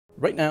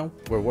Right now,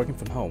 we're working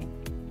from home,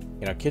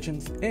 in our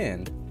kitchens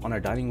and on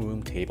our dining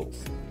room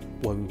tables.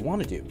 What we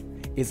want to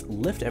do is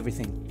lift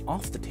everything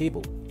off the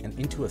table and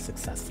into a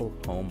successful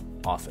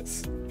home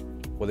office.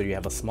 Whether you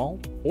have a small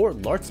or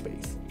large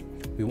space,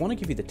 we want to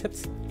give you the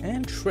tips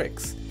and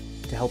tricks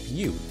to help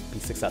you be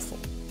successful.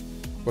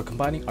 We're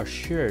combining our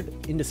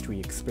shared industry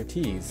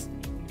expertise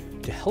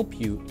to help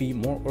you be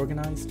more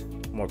organized,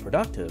 more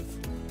productive,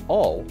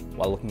 all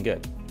while looking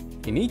good.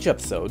 In each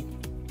episode,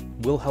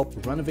 we'll help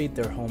renovate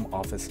their home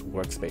office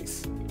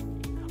workspace.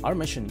 Our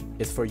mission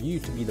is for you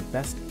to be the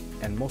best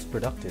and most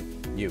productive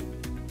you,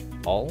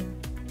 all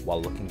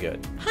while looking good.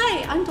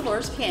 Hi, I'm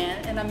Dolores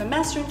Pian, and I'm a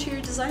master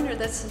interior designer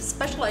that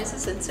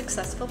specializes in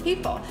successful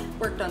people.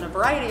 Worked on a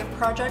variety of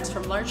projects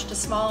from large to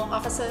small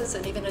offices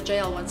and even a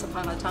jail once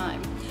upon a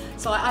time.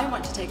 So I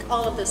want to take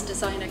all of this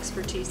design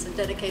expertise and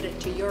dedicate it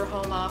to your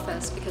home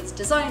office because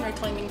design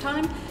reclaiming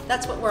time,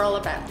 that's what we're all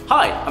about.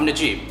 Hi, I'm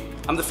Najeeb.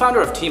 I'm the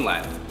founder of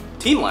Teamland.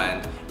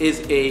 Teamland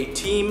is a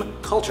team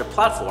culture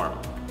platform.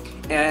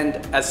 And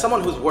as someone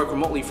who's worked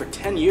remotely for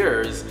 10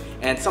 years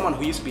and someone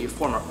who used to be a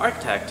former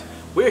architect,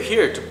 we're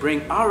here to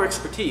bring our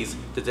expertise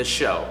to this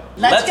show.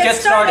 Let's get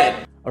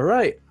started. All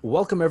right,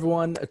 welcome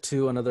everyone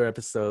to another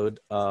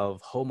episode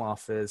of Home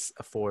Office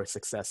for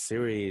Success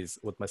series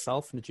with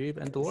myself, Najeeb,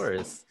 and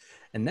Dolores.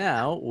 And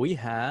now we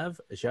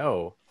have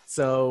Zhao.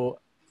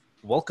 So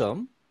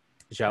welcome,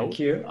 Zhao. Thank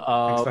you.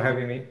 Thanks for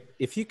having me.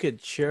 If you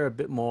could share a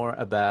bit more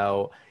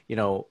about,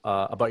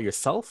 about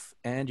yourself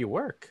and your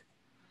work.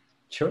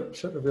 Sure,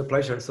 it'll be a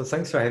pleasure. So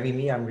thanks for having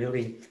me. I'm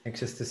really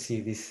anxious to see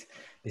this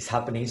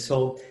happening.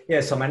 So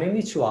my name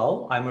is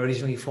João. I'm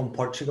originally from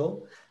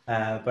Portugal,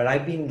 but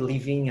I've been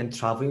living and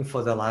traveling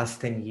for the last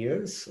 10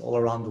 years all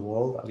around the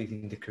world. I live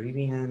in the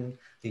Caribbean,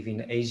 live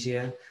in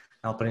Asia.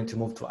 Now planning to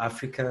move to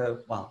Africa,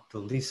 to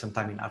live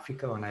sometime in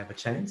Africa when I have a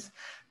chance.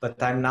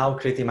 But I'm now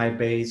creating my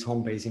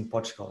home base in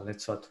Portugal.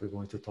 That's what we're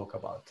going to talk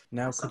about.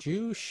 Now, could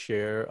you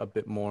share a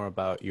bit more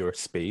about your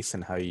space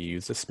and how you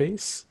use the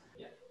space?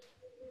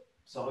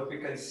 So I hope you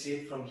can see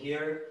it from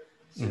here.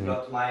 So I've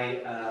got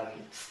my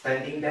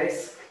standing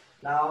desk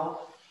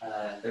now.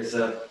 There's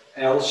a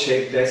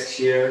L-shaped desk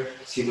here.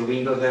 See the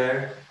window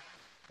there?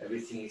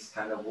 Everything is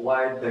kind of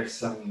wide. There's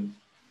some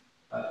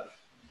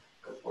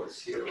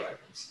cupboards here where I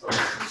can store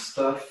some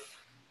stuff.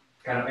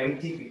 Kind of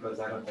empty because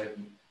I don't have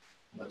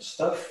much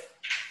stuff.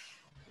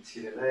 You can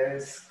see the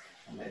desk,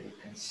 and then you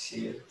can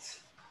see it.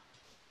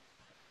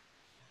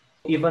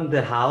 Even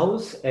the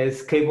house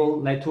has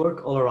cable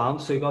network all around.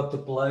 So you got the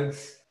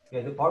plugs.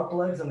 Yeah, the power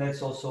plugs, and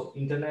that's also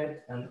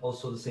internet, and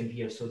also the same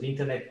here. So the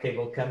internet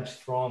cable comes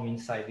from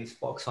inside this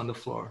box on the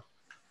floor.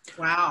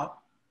 Wow.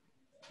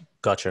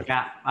 Gotcha.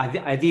 Yeah,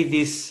 I did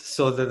this.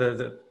 So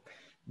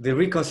the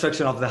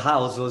reconstruction of the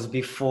house was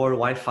before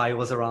Wi-Fi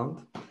was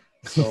around.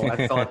 So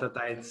I thought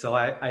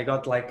that I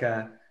got like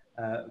a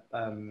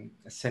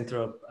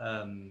central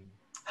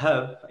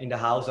hub in the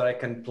house where I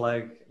can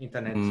plug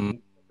internet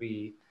in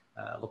every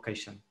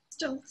location.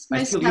 Still, it's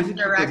nice to have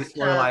direct. It's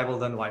more reliable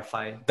than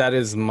Wi-Fi. That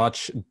is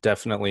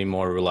definitely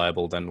more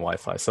reliable than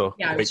Wi-Fi. So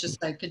yeah, it's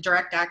just like a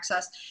direct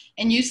access.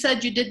 And you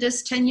said you did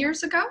this 10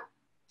 years ago?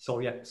 So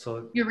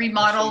you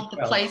remodeled the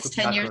place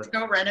 10 years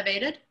ago,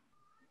 renovated?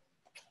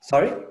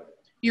 Sorry?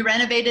 You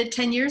renovated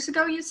 10 years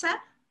ago, you said?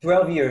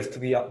 12 years to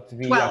be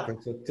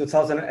accurate. So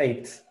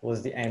 2008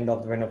 was the end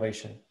of the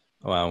renovation.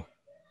 Wow.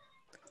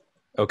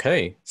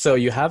 Okay, so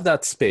you have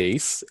that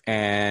space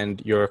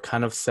and you're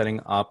kind of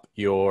setting up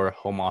your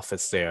home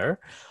office there.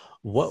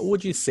 What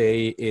would you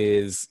say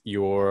is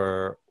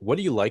what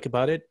do you like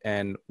about it,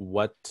 and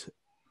what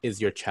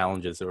is your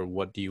challenges, or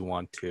what do you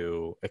want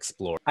to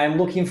explore? I'm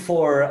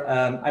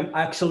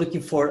actually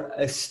looking for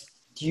a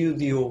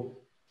studio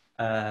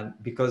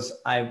because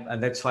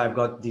and that's why I've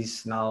got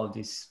this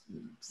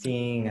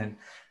thing,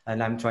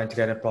 and I'm trying to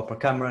get a proper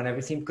camera and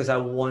everything because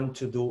I'm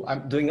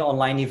doing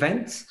online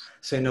events.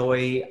 So in a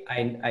way,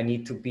 I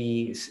need to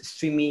be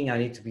streaming, I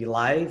need to be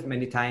live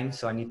many times.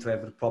 So I need to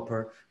have a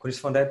proper course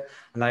for that.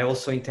 And I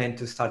also intend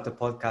to start a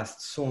podcast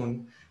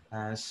soon.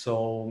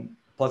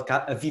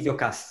 A video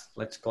cast,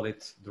 let's call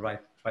it the right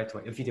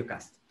way, a video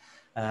cast.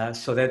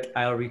 So that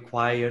I'll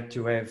require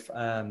to have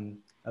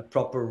a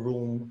proper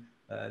room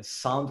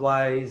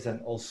sound-wise,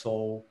 and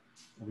also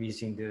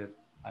using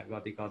I've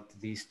already got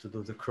these to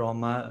do the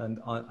chroma and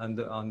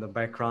on the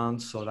background,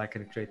 so that I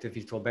can create a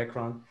virtual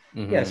background.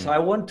 Mm-hmm. Yeah, so I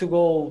want to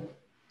go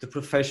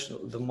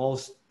the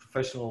most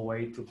professional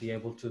way to be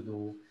able to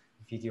do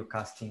video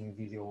casting,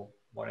 video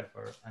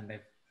whatever, and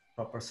have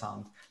proper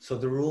sound. So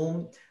the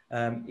room,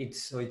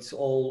 it's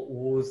all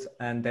wood,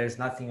 and there's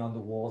nothing on the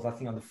walls,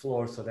 nothing on the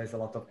floor, so there's a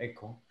lot of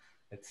echo.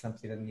 It's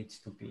something that needs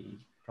to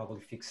be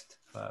probably fixed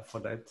for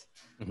that.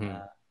 Mm-hmm.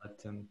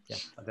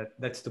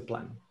 That's the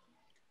plan.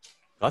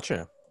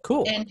 Gotcha.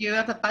 Cool. And do you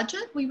have a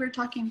budget? We were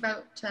talking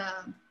about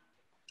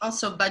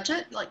also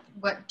budget. Like,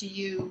 what do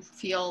you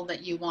feel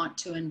that you want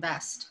to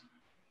invest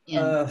in?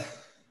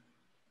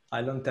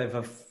 I don't have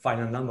a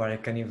final number. I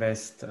can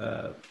invest.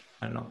 I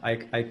don't know.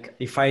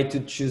 If I had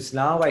to choose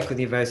now, I could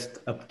invest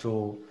up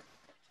to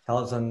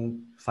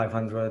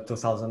 $500 to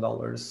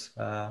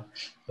 $1,000.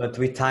 But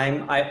with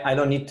time, I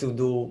don't need to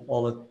do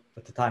all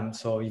at the time.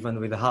 So even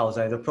with the house,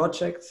 I had a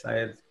project,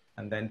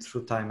 and then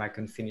through time I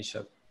can finish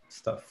up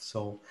stuff.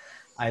 So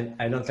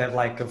I don't have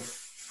like a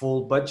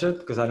full budget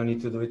because I don't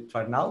need to do it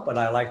right now, but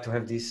I like to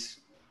have this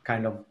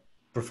kind of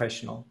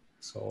professional.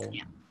 So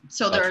yeah.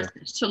 So there are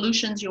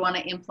solutions you want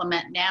to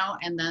implement now,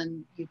 and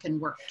then you can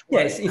work towards.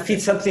 Yes, if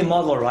it's something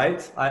model,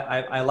 right?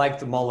 I like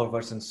the model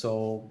version.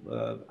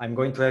 So I'm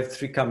going to have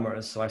 3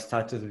 cameras. So I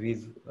started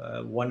with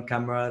 1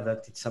 camera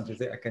that it's something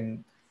that I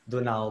can do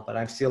now, but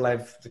I still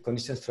have the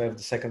conditions to have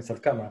the second,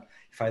 third camera.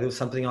 If I do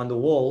something on the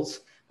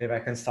walls, maybe I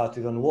can start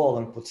with on the wall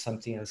and put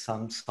something,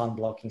 some sound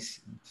blocking,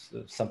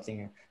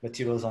 something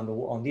materials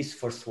on this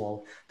first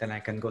wall. Then I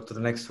can go to the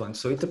next one.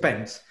 So it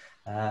depends.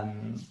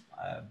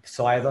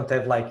 So I don't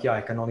have like,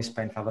 I can only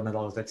spend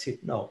 $500. That's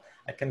it. No,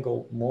 I can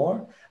go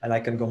more, and I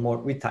can go more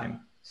with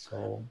time.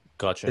 So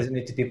Gotcha. It doesn't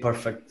need to be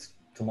perfect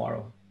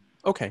tomorrow.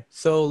 Okay,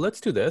 so let's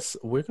do this.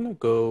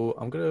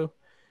 I'm gonna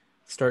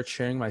start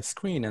sharing my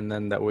screen, and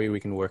then that way we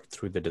can work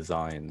through the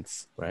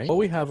designs, right? What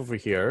we have over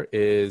here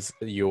is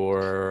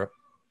the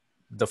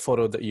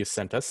photo that you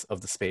sent us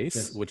of the space,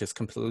 Yes. which is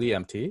completely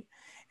empty.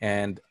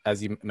 And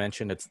as you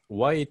mentioned, it's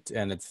white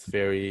and it's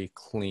very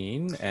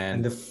clean.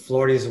 And the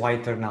floor is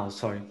whiter now,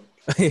 sorry.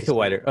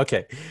 Whiter,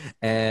 okay.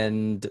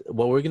 And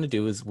what we're gonna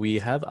do is we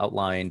have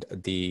outlined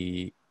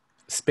the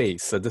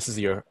space. So this is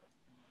your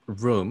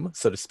room,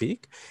 so to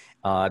speak.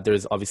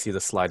 There's obviously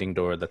the sliding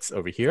door that's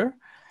over here.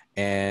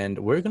 And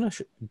we're gonna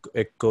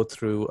go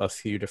through a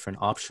few different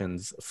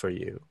options for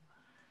you,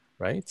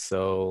 right?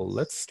 So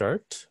let's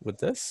start with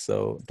this.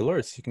 So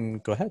Dolores, you can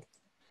go ahead.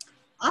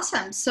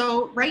 Awesome.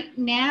 So right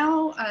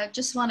now,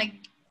 just want to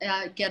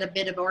get a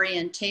bit of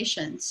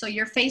orientation. So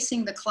you're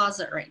facing the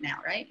closet right now,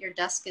 right? Your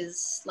desk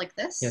is like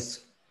this?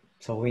 Yes.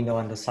 So window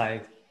on the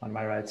side, on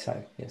my right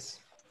side, yes.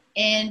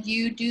 And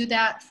you do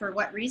that for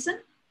what reason?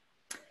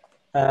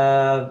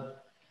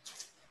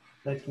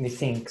 Let me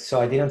think.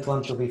 So I didn't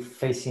want to be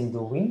facing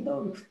the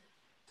window,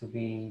 to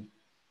be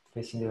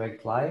facing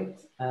direct light.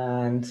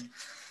 And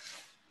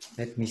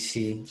let me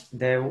see.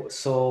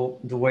 So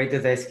the way the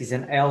desk is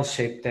an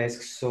L-shaped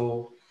desk,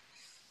 so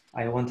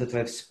I wanted to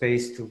have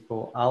space to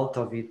go out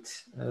of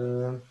it.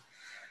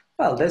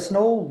 Well, there's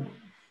no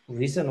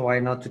reason why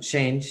not to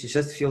change. It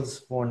just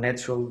feels more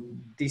natural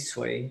this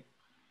way.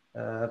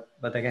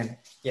 But again,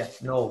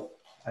 no,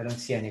 I don't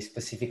see any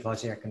specific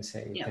logic I can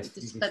say. Yeah,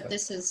 but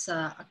this is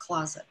a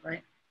closet,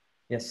 right?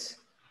 Yes.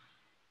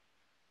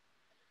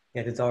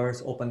 Yeah, the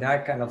doors open. They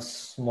are kind of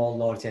small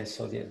doors, yes,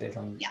 so they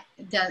don't.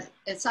 Yeah,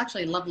 it's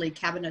actually lovely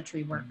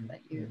cabinetry work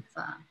that you've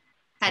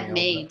had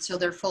made. So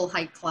they're full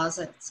height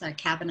closets,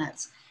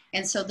 cabinets.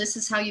 And so this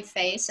is how you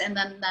face. And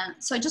then,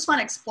 so I just want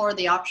to explore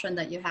the option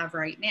that you have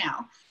right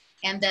now.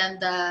 And then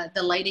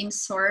the lighting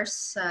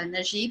source,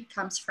 Najeeb,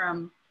 comes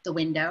from the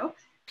window.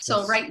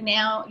 So yes. Right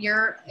now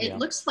it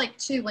looks like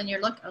too, when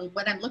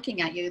I'm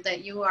looking at you,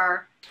 that you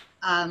are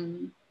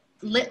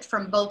lit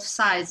from both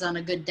sides on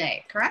a good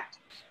day, correct?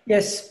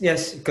 Yes,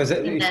 because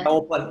if I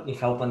open,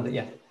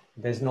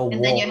 there's no wall.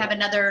 And then you have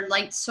another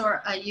light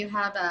source, you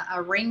have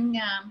a ring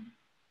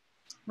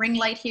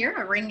light here,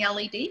 a ring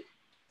LED?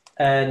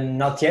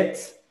 Not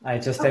yet. I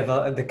just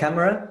have the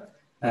camera.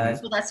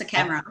 So that's a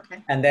camera,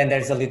 okay. And then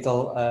there's a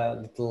little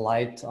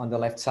light on the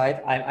left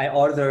side. I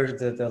ordered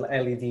the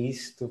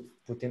LEDs to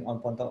put in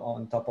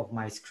on top of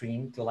my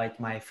screen to light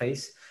my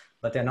face,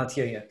 but they're not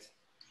here yet.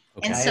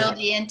 Okay. And so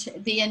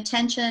the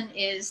intention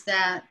is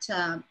that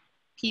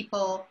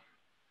people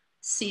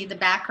see the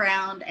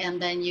background,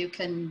 and then you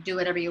can do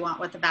whatever you want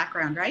with the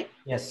background, right?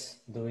 Yes,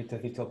 do it a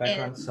virtual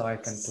background so I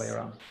can play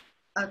around.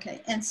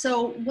 Okay, and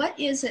so what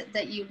is it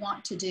that you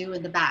want to do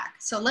in the back?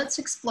 So let's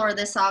explore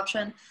this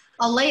option.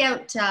 I'll lay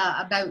out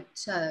about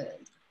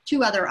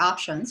 2 other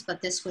options,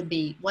 but this would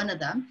be one of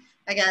them.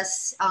 I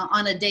guess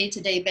on a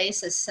day-to-day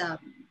basis,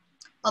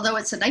 although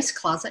it's a nice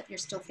closet, you're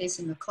still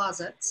facing the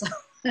closet. So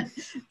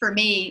for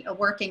me,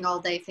 working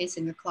all day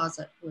facing a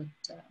closet would,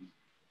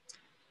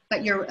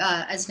 but you're,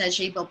 as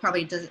Najeeb will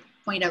probably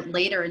point out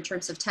later in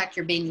terms of tech,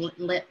 you're being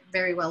lit,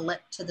 very well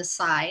lit to the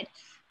side.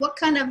 What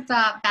kind of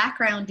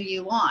background do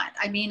you want?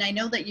 I mean, I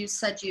know that you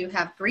said you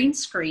have green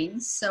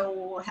screens,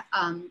 so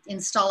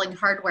installing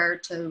hardware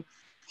to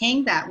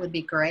hang that would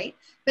be great.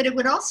 But it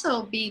would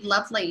also be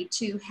lovely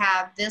to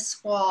have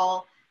this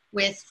wall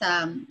with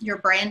your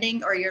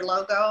branding or your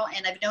logo.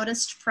 And I've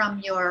noticed from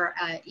your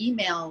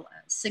email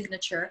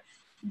signature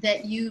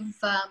that you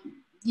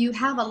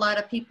have a lot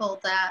of people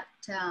that,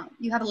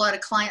 you have a lot of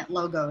client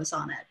logos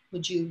on it.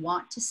 Would you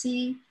want to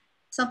see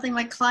something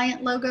like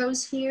client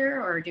logos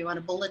here, or do you want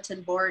a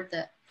bulletin board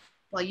that,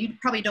 well, you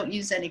probably don't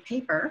use any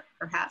paper,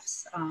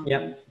 perhaps.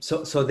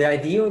 So the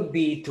idea would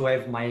be to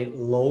have my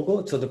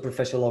logo, so the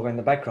professional logo in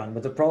the background.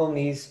 But the problem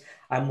is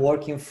I'm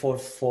working for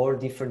 4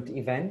 different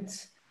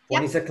events.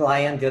 One is a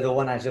client, the other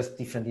one are just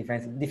different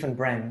events, different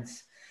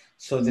brands.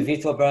 So the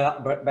virtual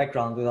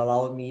background will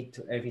allow me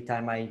to, every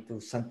time I do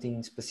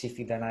something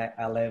specific, then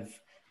I'll have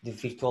the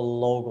virtual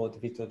logo, the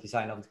virtual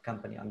design of the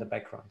company on the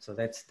background. So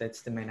that's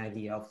the main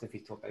idea of the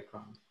virtual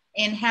background.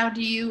 And how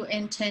do you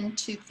intend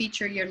to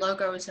feature your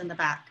logos in the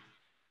back?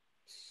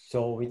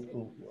 So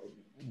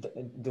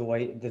the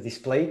way the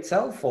display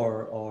itself,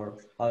 or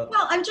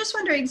well, I'm just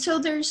wondering. So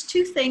there's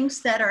two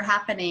things that are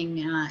happening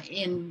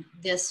in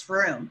this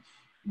room.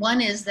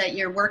 One is that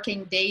you're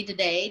working day to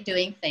day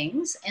doing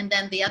things, and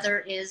then the other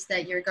is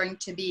that you're going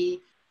to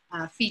be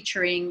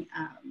featuring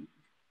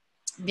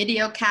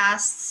video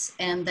casts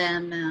and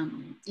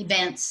then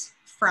events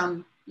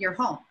from your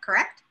home,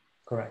 correct?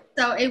 Correct.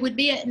 So it would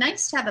be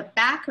nice to have a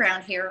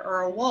background here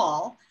or a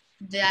wall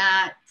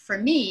that for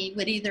me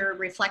would either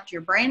reflect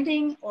your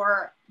branding,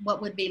 or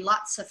what would be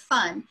lots of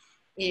fun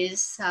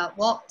is,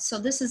 well, so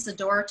this is the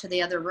door to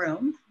the other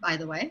room, by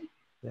the way.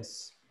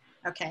 Yes.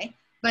 Okay.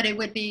 But it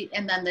would be,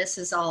 and then this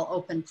is all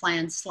open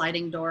plan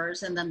sliding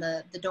doors, and then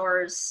the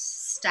doors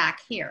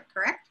stack here,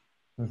 correct?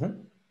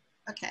 Mm-hmm.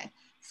 Okay.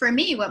 For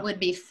me, what would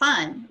be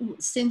fun,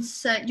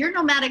 since your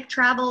nomadic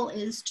travel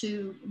is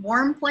to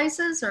warm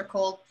places or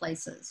cold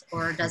places,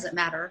 or does it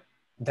matter?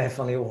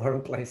 Definitely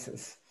warm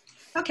places.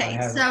 Okay,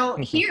 so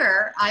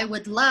here I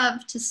would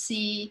love to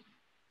see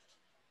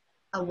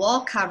a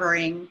wall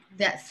covering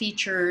that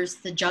features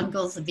the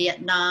jungles of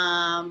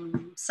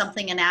Vietnam,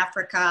 something in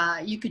Africa.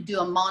 You could do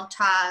a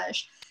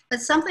montage,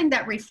 but something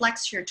that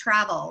reflects your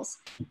travels.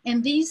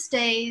 And these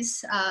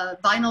days,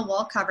 vinyl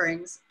wall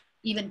coverings,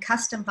 even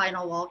custom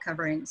vinyl wall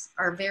coverings,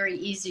 are very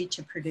easy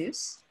to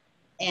produce.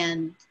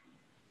 And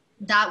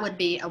that would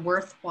be a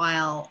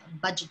worthwhile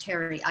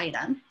budgetary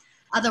item.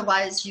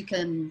 Otherwise, you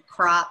can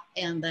crop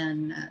and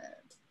then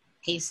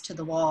paste to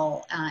the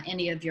wall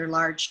any of your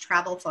large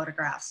travel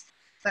photographs.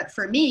 But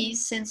for me,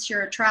 since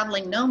you're a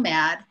traveling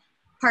nomad,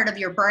 part of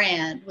your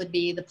brand would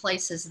be the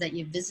places that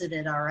you've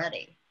visited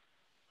already.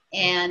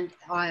 And,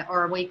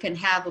 or we can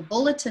have a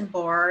bulletin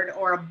board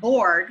or a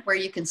board where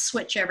you can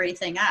switch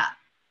everything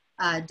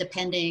up,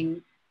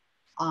 depending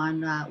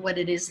on what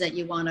it is that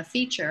you want to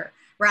feature,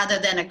 rather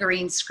than a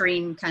green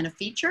screen kind of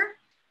feature.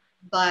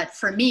 But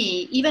for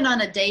me, even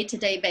on a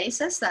day-to-day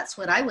basis, that's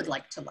what I would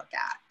like to look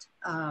at.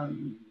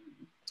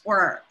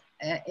 Or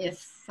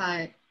if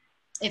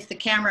the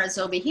camera is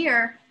over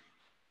here,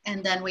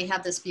 and then we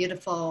have this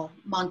beautiful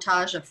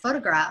montage of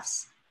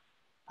photographs,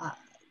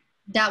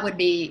 that would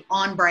be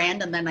on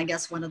brand. And then I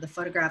guess one of the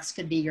photographs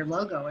could be your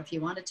logo if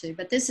you wanted to.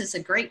 But this is a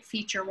great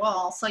feature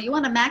wall. So you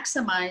want to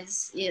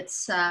maximize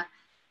its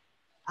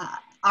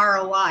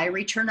ROI,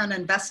 return on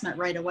investment,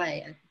 right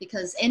away.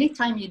 Because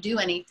anytime you do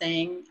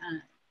anything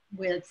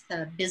with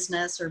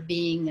business or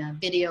being a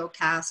video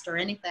cast or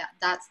anything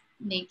that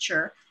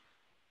nature,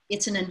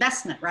 it's an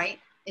investment, right?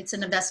 It's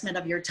an investment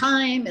of your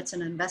time, it's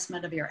an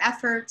investment of your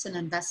efforts, an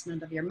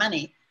investment of your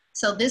money.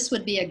 So this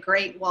would be a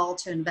great wall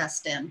to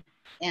invest in,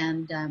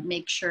 and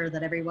make sure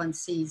that everyone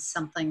sees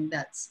something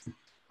that's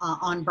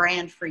on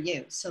brand for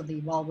you. So the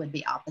wall would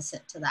be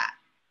opposite to that.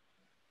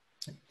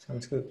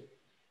 Sounds good.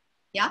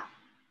 Yeah.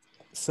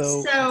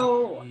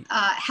 So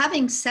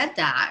having said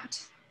that,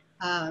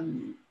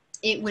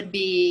 it would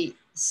be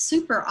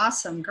super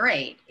awesome,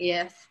 great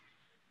if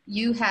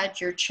you had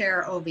your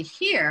chair over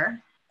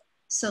here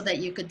so that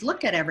you could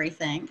look at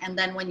everything. And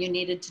then when you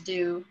needed to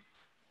do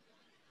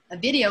a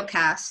video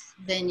cast,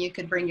 then you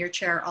could bring your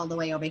chair all the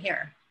way over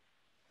here.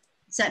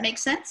 Does that make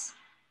sense?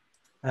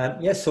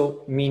 Yes,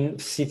 so I mean,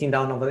 sitting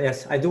down over,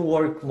 yes, I do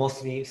work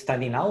mostly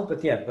standing now,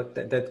 but yeah, but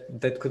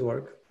that could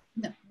work.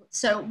 No.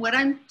 So what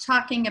I'm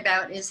talking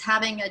about is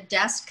having a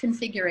desk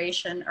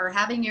configuration, or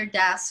having your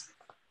desk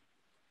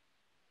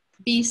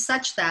be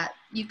such that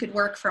you could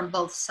work from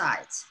both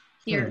sides.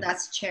 Here,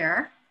 that's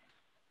chair.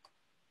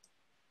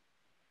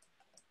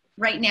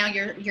 Right now,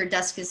 your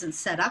desk isn't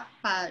set up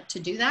to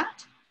do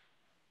that.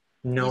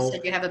 No. You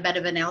said you have a bit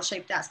of an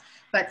L-shaped desk.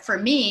 But for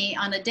me,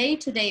 on a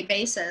day-to-day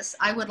basis,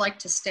 I would like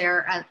to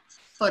stare at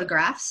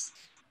photographs.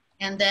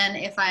 And then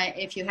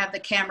if you have the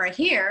camera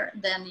here,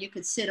 then you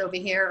could sit over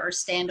here or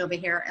stand over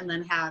here and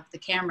then have the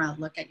camera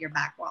look at your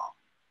back wall.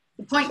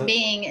 The point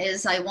being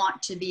is I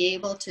want to be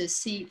able to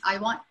see, I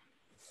want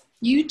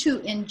you to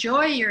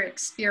enjoy your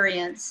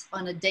experience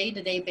on a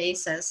day-to-day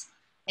basis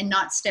and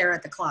not stare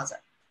at the closet.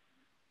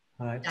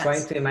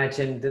 Trying to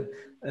imagine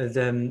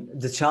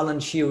the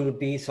challenge here would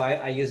be, so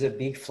I use a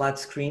big flat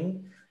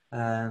screen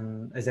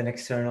as an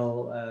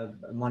external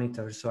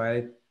monitor.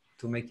 So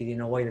to make it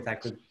in a way that I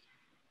could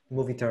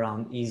move it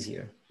around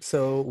easier.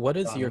 So what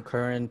is your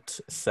current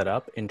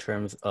setup in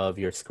terms of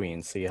your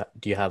screen? So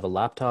do you have a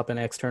laptop and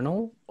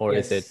external, or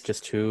Yes. is it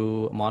just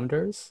 2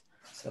 monitors?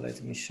 So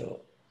let me show.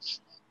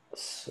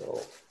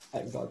 So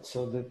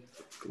the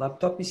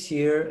laptop is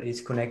here,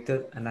 it's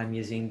connected, and I'm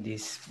using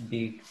this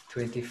big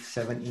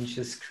 27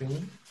 inches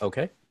screen.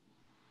 Okay.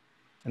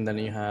 And then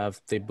you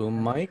have the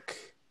boom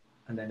mic.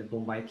 And then the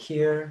boom mic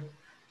here.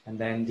 And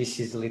then this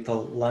is a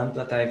little lamp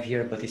that I have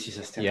here, but this is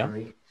just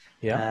temporary.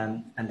 Yeah.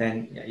 And then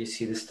you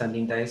see the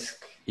standing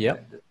desk. Yeah.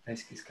 The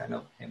desk is kind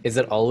of empty. Is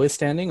it always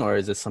standing, or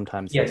is it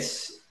sometimes?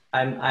 Yes.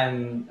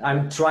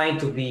 I'm trying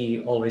to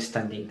be always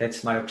standing.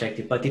 That's my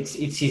objective, but it's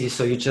easy.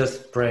 So you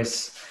just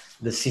press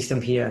the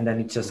system here, and then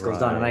it just goes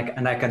down,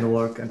 and I can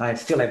work, and I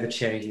still have a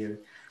chair here,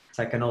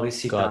 so I can always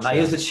sit down. I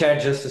use the chair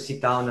just to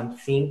sit down and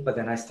think, but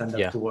then I stand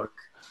up to work.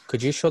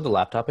 Could you show the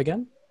laptop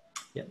again?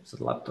 Yeah, so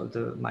the laptop,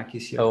 the mic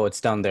is here. Oh,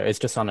 it's down there. It's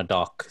just on a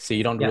dock, so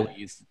you don't really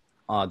use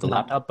the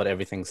laptop, but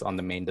everything's on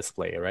the main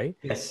display, right?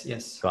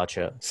 Yes.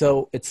 Gotcha.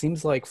 So it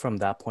seems like from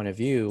that point of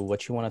view,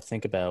 what you want to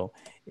think about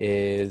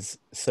is,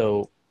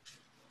 so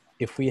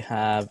if we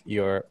have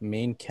your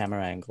main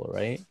camera angle,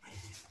 right,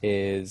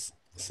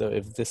 so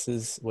if this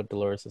is what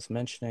Dolores is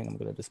mentioning, I'm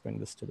going to just bring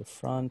this to the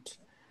front.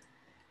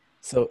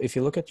 So if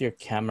you look at your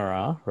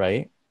camera,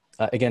 right,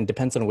 again,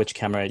 depends on which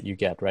camera you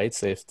get, right?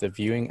 So if the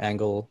viewing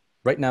angle,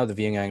 right now the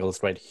viewing angle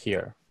is right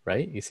here,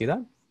 right? You see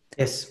that?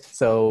 Yes.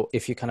 So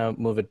if you kind of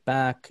move it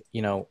back,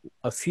 you know,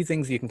 a few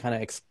things you can kind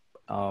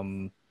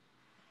of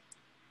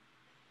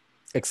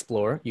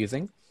explore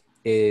using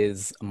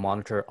is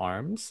monitor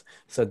arms.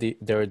 So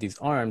there are these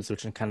arms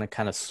which can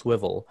kind of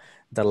swivel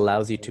that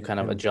allows you to kind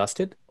of adjust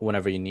it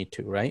whenever you need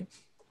to, right?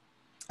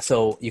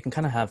 So you can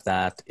kind of have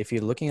that. If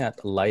you're looking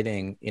at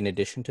lighting in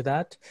addition to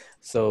that,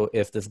 so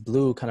if this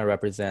blue kind of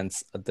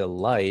represents the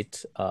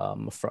light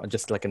from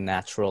just like a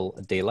natural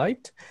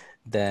daylight,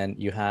 then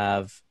you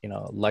have, you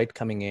know, light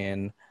coming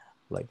in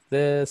like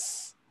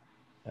this.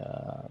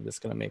 I'm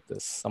just going to make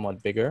this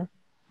somewhat bigger,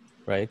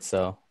 right?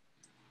 So,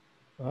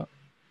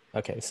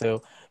 okay,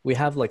 so we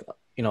have like,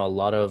 you know, a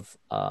lot of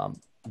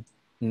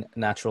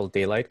natural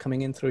daylight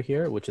coming in through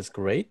here, which is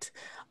great.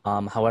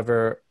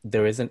 However,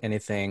 there isn't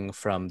anything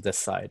from this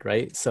side,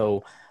 right?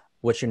 So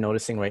what you're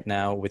noticing right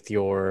now with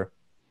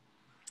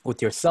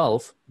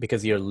yourself,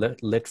 because you're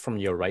lit from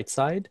your right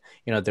side,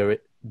 you know,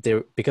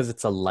 because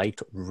it's a light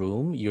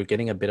room, you're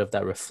getting a bit of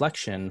that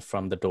reflection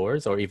from the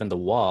doors or even the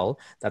wall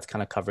that's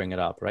kind of covering it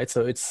up, right?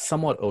 So it's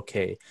somewhat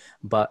okay,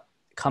 but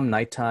come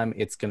nighttime,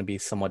 it's going to be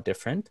somewhat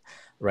different,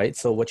 right?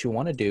 So what you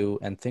want to do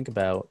and think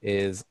about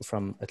is,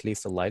 from at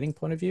least a lighting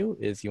point of view,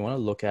 is you want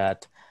to look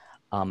at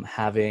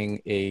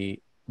having a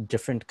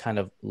different kind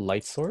of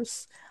light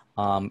source,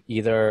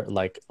 either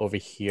like over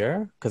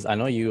here, because I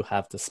know you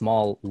have the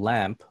small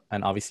lamp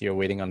and obviously you're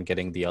waiting on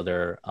getting the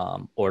other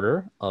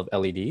order of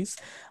LEDs,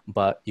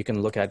 but you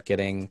can look at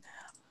getting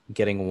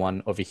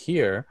one over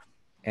here,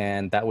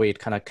 and that way it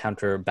kind of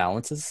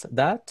counterbalances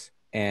that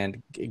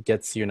and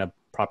gets you in a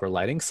proper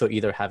lighting. So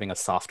either having a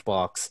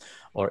softbox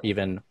or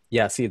even,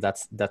 see,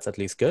 that's at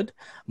least good,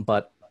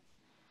 but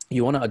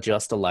you want to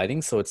adjust the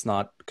lighting so it's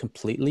not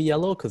completely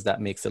yellow, because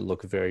that makes it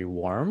look very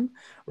warm,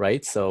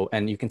 right? So,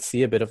 and you can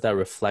see a bit of that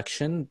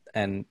reflection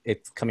and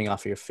it's coming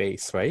off your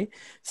face, right?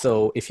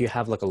 So if you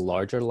have like a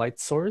larger light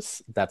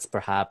source that's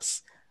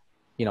perhaps,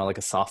 you know, like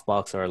a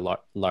softbox or a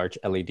large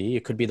LED,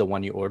 it could be the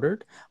one you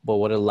ordered. But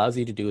what it allows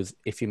you to do is,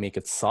 if you make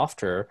it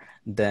softer,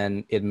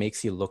 then it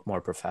makes you look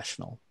more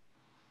professional,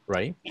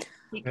 right?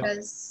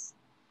 Because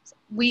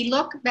we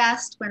look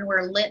best when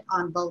we're lit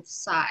on both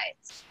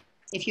sides.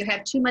 If you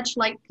have too much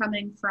light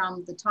coming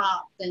from the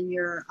top, then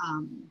your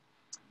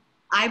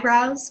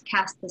eyebrows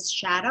cast this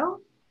shadow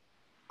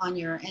on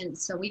your, and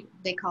so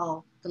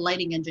the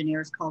lighting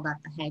engineers call that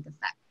the hag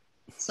effect.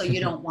 So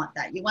you don't want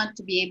that. You want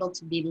to be able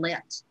to be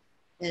lit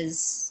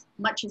as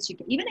much as you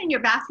can. Even in your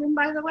bathroom,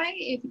 by the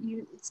way,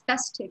 it's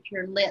best if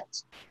you're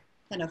lit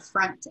kind of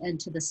front and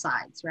to the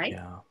sides, right?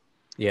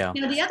 Yeah.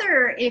 You know, the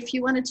other, if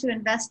you wanted to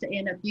invest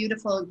in a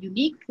beautiful,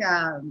 unique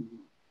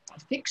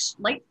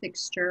light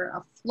fixture,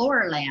 a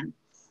floor lamp,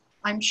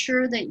 I'm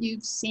sure that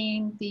you've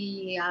seen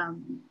the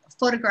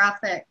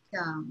photographic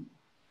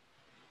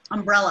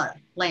umbrella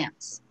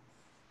lamps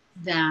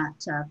that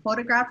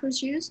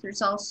photographers use.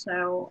 There's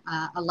also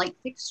a light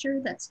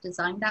fixture that's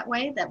designed that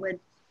way that would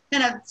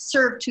kind of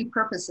serve two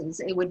purposes.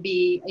 It would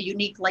be a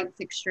unique light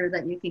fixture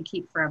that you can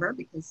keep forever,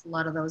 because a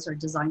lot of those are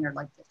designer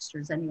light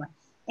fixtures anyway.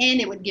 And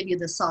it would give you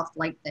the soft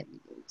light that you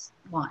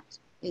want.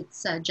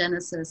 Its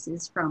genesis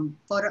is from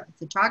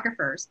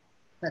photographers,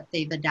 but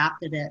they've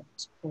adapted it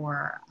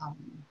for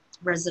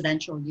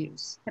residential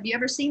use. Have you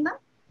ever seen them?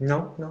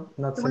 No,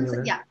 not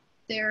familiar. Yeah,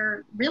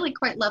 they're really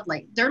quite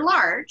lovely. They're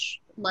large,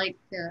 like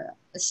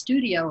a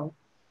studio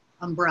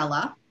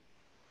umbrella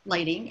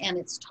lighting, and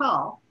it's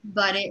tall,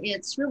 but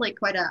it's really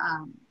quite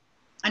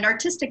an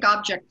artistic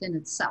object in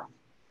itself.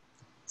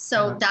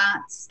 So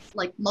that's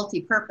like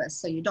multi-purpose.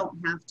 So you don't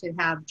have to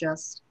have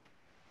just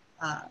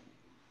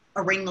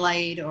a ring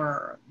light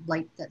or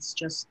light that's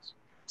just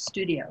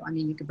studio. I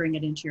mean, you could bring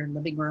it into your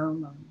living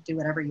room or do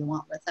whatever you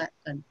want with it,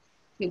 and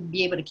you'll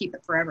be able to keep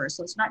it forever.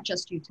 So it's not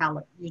just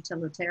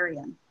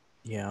utilitarian.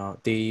 Yeah,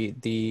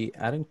 the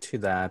adding to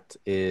that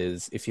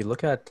is, if you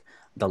look at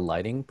the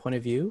lighting point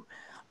of view,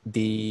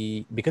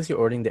 because you're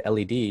ordering the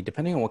LED,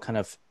 depending on what kind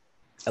of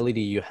LED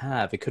you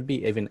have, it could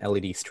be even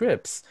LED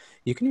strips.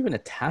 You can even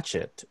attach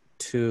it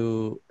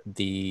to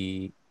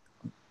the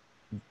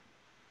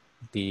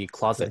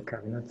closet,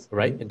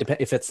 right?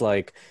 If it's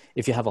like,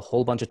 if you have a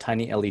whole bunch of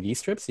tiny LED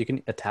strips, you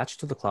can attach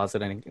to the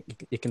closet, and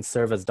it can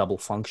serve as double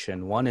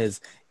function. One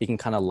is you can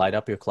kind of light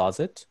up your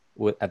closet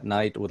at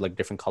night with like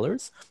different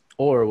colors,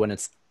 or when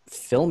it's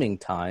filming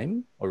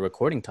time or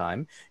recording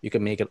time, you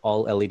can make it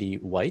all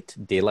LED white,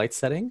 daylight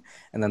setting,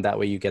 and then that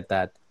way you get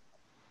that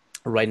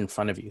right in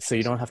front of you. So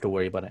you don't have to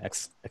worry about an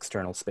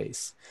external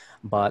space.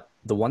 But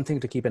the one thing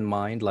to keep in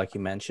mind, like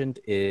you mentioned,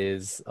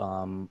 is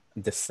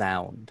the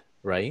sound,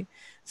 right?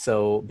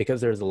 So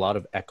because there's a lot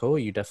of echo,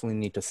 you definitely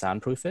need to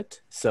soundproof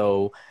it.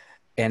 So,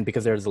 and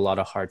because there's a lot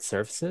of hard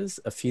surfaces,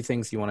 a few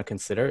things you want to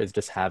consider is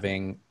just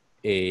having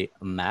a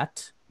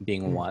mat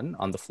being one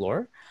on the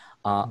floor.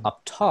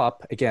 Up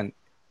top, again,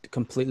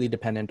 completely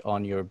dependent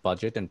on your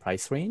budget and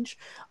price range,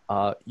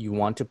 you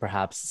want to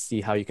perhaps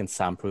see how you can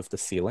soundproof the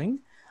ceiling.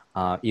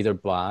 Either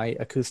buy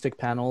acoustic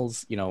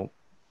panels, you know,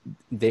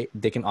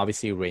 they can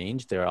obviously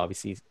range, they're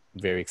obviously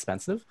very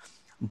expensive,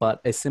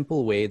 but a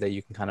simple way that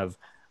you can kind of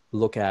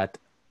look at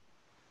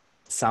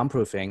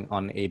soundproofing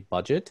on a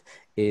budget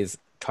is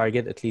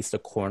target at least the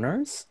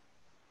corners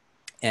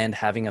and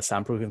having a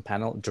soundproofing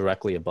panel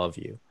directly above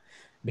you.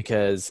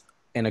 Because,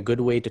 and a good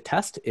way to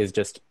test is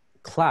just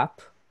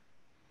clap,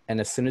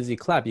 and as soon as you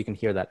clap, you can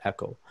hear that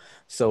echo.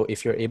 So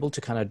if you're able to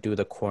kind of do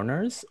the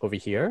corners over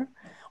here,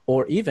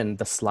 or even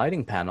the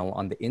sliding panel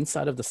on the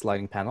inside of the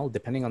sliding panel,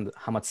 depending on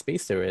how much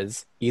space there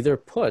is, either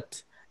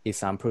put a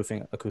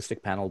soundproofing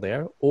acoustic panel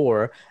there,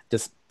 or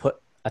just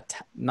put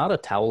not a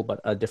towel,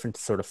 but a different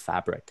sort of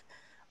fabric,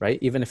 right?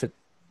 Even if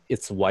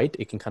it's white,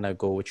 it can kind of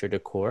go with your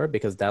decor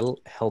because that'll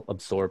help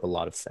absorb a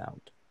lot of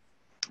sound.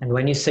 And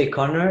when you say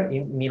corner,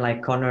 you mean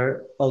like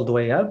corner all the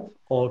way up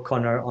or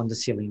corner on the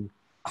ceiling?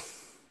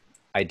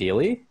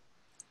 Ideally,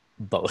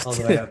 both. All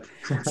the way up.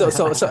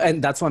 so,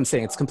 and that's what I'm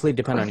saying. It's completely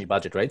dependent on your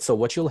budget, right? So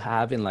what you'll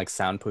have in like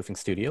soundproofing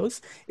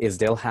studios is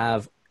they'll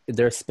have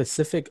their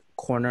specific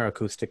corner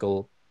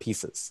acoustical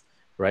pieces,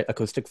 right?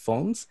 Acoustic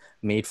foams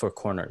made for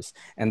corners,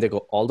 and they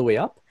go all the way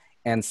up.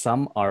 And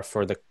some are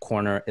for the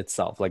corner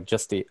itself, like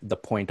just the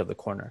point of the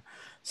corner.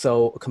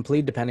 So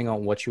completely depending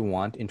on what you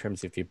want in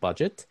terms of your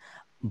budget.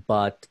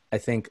 But I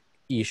think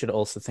you should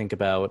also think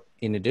about,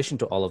 in addition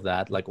to all of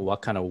that, like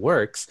what kind of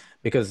works,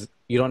 because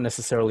you don't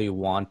necessarily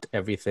want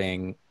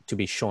everything to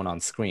be shown on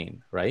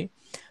screen, right?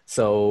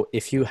 So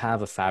if you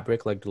have a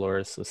fabric, like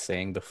Dolores was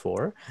saying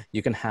before,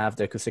 you can have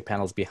the acoustic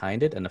panels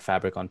behind it and the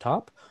fabric on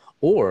top.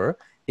 Or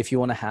if you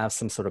want to have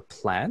some sort of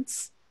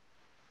plants,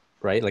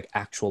 right, like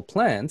actual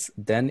plants,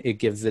 then it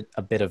gives it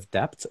a bit of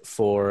depth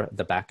for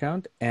the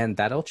background, and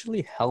that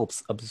actually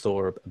helps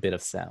absorb a bit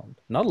of sound.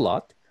 Not a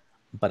lot,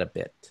 but a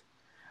bit.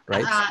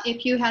 Right?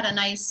 If you had a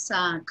nice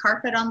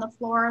carpet on the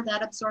floor,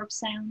 that absorbs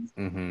sound.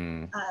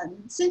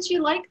 Since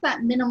you like that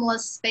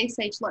minimalist space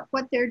age look,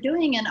 what they're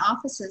doing in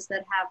offices that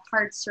have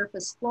hard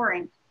surface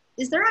flooring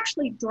is they're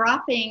actually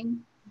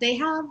dropping, they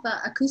have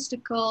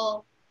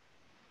acoustical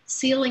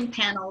ceiling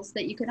panels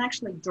that you can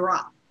actually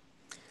drop.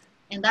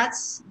 And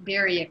that's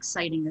very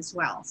exciting as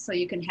well. So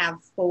you can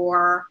have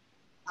 4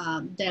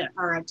 that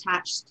are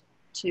attached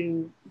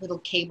to little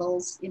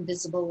cables,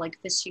 invisible like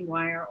fishing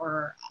wire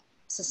or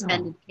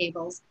suspended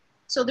cables.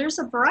 So there's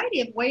a variety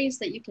of ways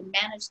that you can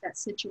manage that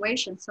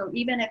situation. So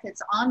even if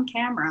it's on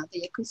camera,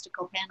 the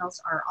acoustical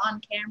panels are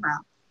on camera,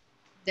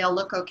 they'll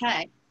look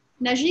okay.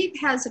 Najeeb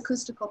has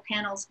acoustical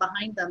panels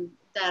behind them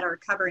that are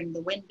covering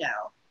the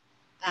window.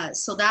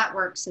 So that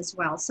works as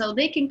well. So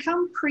they can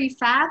come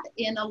prefab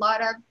in a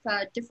lot of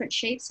different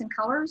shapes and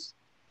colors.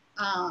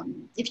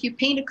 If you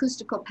paint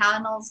acoustical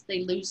panels,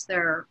 they lose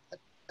their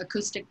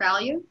acoustic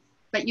value,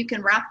 but you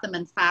can wrap them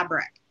in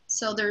fabric.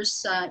 So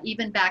there's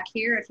even back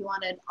here, if you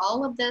wanted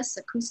all of this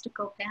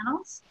acoustical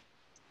panels,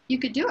 you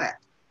could do it.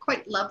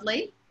 Quite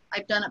lovely.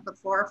 I've done it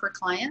before for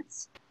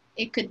clients.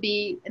 It could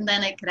be, and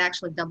then it could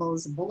actually double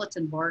as a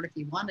bulletin board if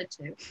you wanted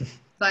to.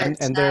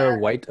 But and there are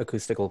white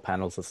acoustical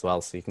panels as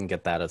well, so you can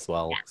get that as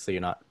well. Yeah. So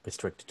you're not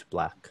restricted to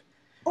black.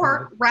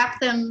 Or wrap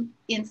them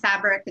in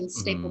fabric and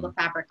staple the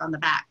fabric on the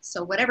back.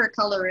 So whatever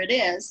color it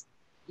is,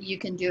 you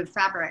can do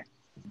fabric.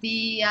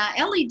 The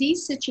LED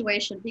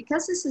situation,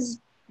 because this is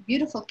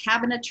beautiful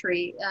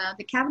cabinetry,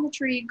 the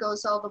cabinetry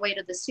goes all the way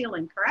to the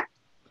ceiling, correct?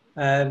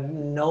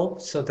 No,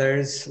 so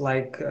there's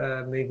like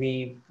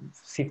maybe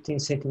 15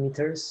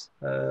 centimeters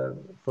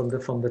from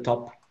the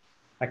top.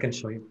 I can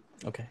show you.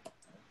 Okay.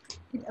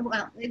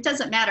 Well, it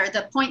doesn't matter.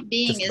 The point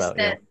being is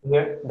that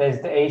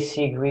there's the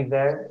AC grid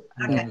there,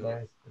 and then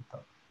there's the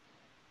top.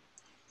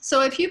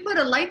 So if you put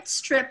a light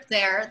strip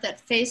there that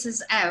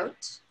faces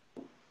out,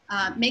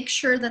 make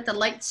sure that the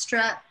light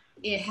strip,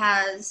 it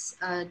has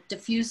a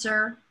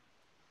diffuser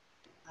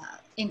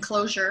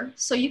enclosure.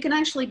 So you can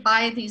actually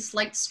buy these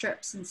light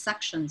strips in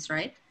sections,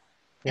 right?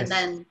 Yes. And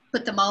then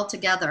put them all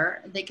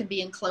together. They can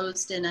be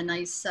enclosed in a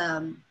nice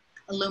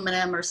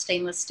aluminum or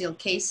stainless steel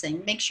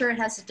casing. Make sure it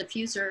has a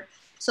diffuser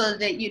so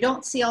that you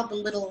don't see all the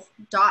little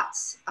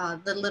dots,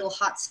 the little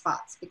hot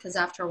spots, because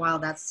after a while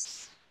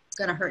that's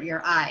going to hurt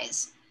your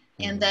eyes.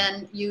 And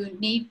then you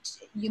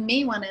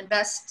may want to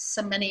invest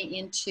some money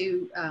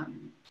into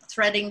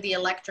threading the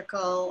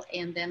electrical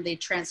and then the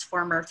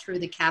transformer through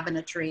the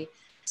cabinetry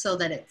so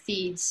that it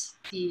feeds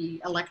the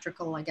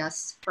electrical, I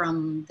guess,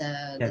 from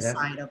the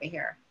side over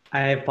here. I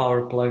have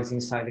power plugs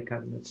inside the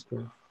cabinets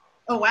too.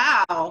 Oh,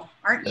 wow.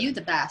 Aren't you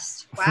the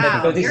best?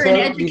 Yeah, Wow. because You're it's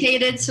an all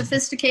educated,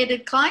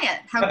 sophisticated client.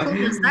 How cool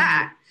is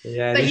that?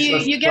 yeah, But this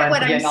was you get planned what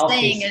to be I'm an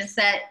saying office. is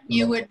that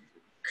you would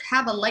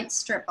have a light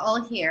strip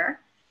all here,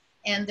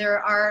 and there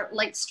are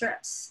light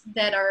strips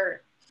that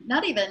are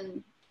not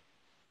even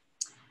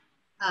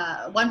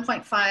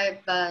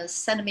 1.5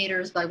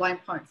 centimeters by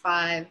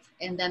 1.5,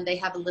 and then they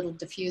have a little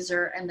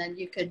diffuser, and then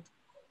you could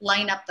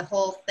line up the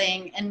whole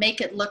thing and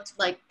make it look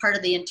like part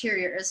of the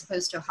interior as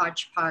opposed to a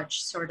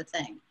hodgepodge sort of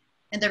thing.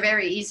 And they're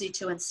very easy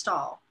to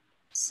install.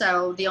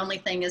 So the only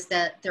thing is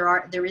that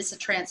there is a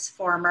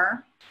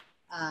transformer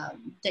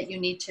that you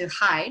need to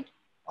hide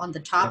on the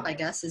top, I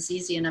guess, is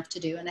easy enough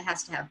to do, and it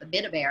has to have a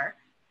bit of air.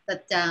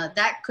 But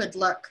that could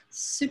look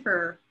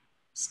super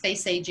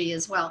space agey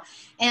as well.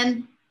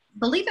 And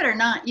believe it or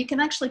not, you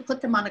can actually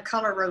put them on a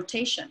color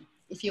rotation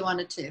if you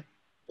wanted to.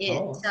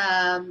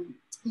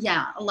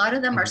 Yeah, a lot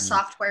of them are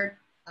software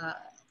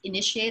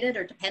initiated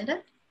or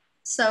dependent.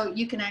 So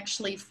you can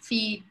actually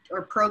feed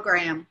or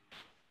program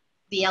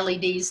the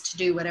LEDs to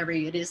do whatever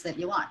it is that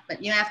you want.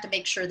 But you have to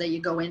make sure that you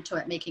go into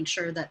it, making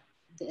sure that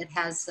it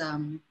has,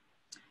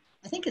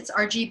 I think it's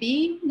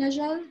RGB,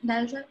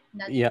 Najeeb?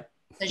 Yeah.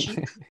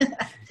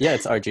 Yeah,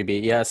 it's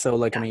RGB. Yeah, so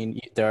like, I mean,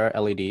 there are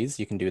LEDs,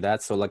 you can do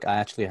that. So like I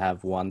actually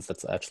have ones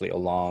that's actually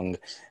along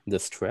the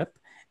strip,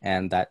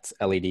 and that's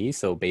LED.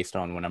 So based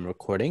on when I'm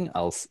recording,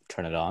 I'll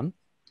turn it on.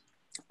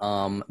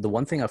 The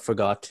one thing I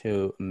forgot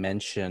to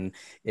mention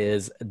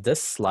is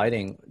this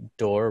sliding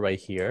door right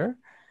here.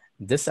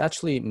 This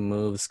actually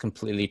moves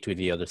completely to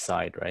the other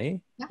side, right?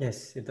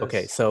 Yes, it does.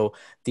 Okay, so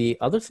the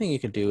other thing you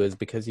could do is,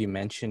 because you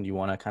mentioned you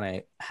want to kind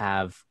of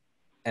have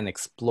and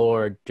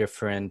explore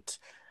different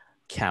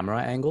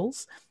camera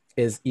angles,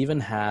 is even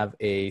have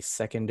a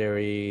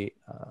secondary,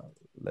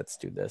 let's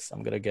do this.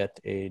 I'm going to get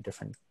a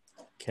different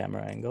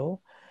camera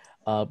angle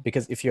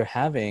because if you're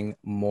having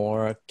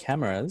more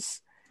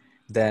cameras,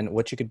 then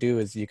what you could do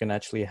is you can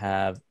actually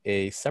have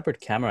a separate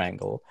camera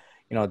angle,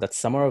 you know, that's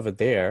somewhere over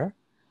there.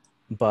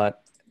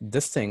 But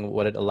this thing,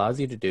 what it allows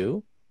you to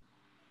do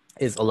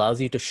is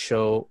allows you to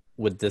show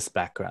with this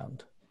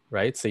background,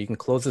 right? So you can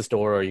close this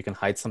door or you can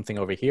hide something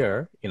over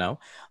here, you know,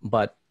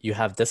 but you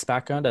have this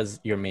background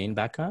as your main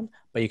background,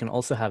 but you can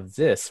also have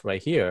this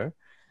right here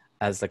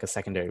as like a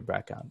secondary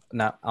background.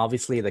 Now,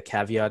 obviously the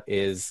caveat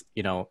is,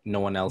 you know,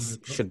 no one else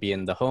should be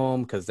in the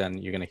home because then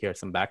you're going to hear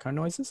some background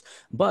noises,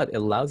 but it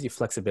allows you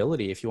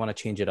flexibility. If you want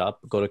to change it up,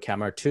 go to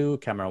camera 2,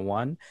 camera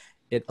 1,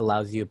 it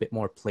allows you a bit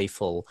more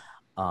playful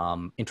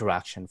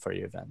interaction for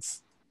your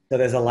events. So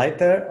there's a light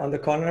there on the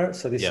corner.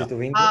 So this is the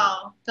window.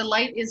 Oh, the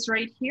light is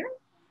right here?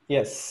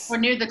 Yes. Or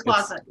near the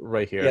closet? It's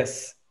right here.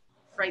 Yes.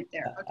 Right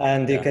there. Okay.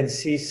 And you can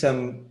see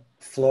some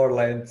floor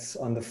lights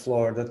on the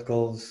floor that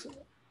goes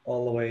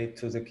all the way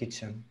to the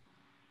kitchen.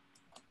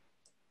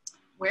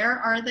 Where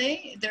are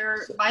they?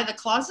 They're by the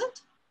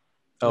closet?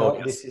 Oh,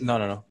 No, yes.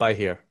 No, by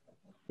here.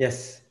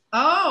 Yes.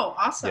 Oh,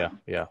 awesome.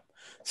 Yeah.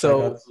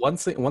 So one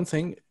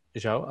thing,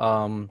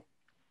 Zhao,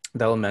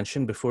 that I'll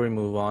mention before we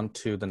move on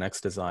to the next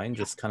design,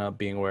 just kind of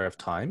being aware of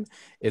time,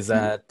 is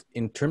that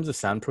in terms of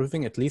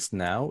soundproofing, at least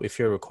now, if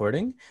you're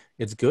recording,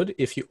 it's good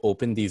if you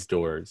open these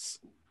doors.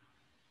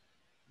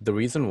 The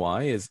reason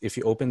why is if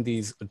you open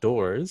these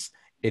doors,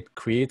 it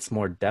creates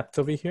more depth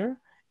over here.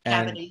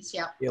 And cavities,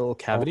 yeah. It'll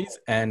cavities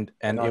and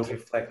not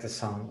reflect the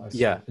sound.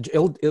 Yeah,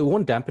 it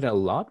won't dampen it a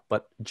lot,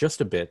 but just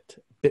a bit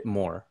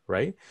more,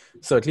 right?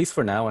 So at least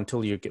for now,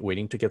 until you're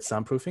waiting to get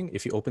soundproofing,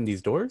 if you open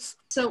these doors.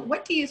 So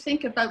what do you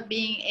think about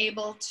being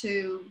able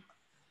to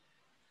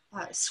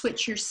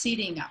switch your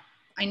seating up?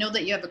 I know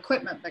that you have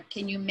equipment, but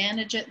can you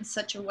manage it in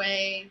such a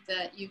way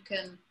that you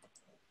can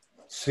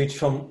switch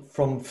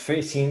from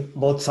facing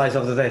both sides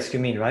of the desk, you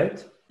mean,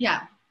 right?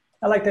 Yeah.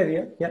 I like that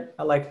idea. Yeah,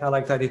 I like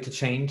the idea to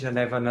change and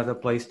have another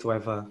place to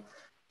have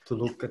to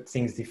look at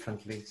things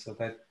differently. So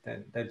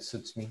that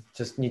suits me.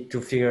 Just need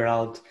to figure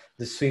out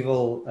the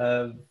swivel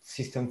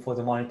system for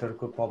the monitor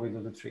could probably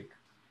do the trick.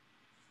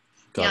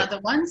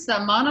 The ones, the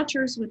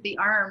monitors with the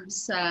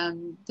arms,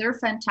 they're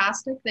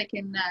fantastic. They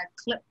can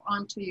clip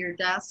onto your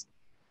desk,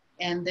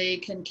 and they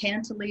can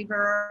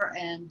cantilever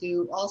and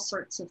do all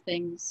sorts of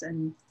things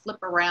and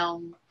flip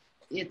around.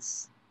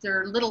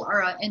 They're little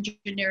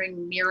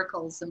engineering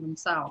miracles in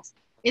themselves.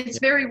 It's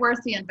very worth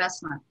the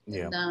investment.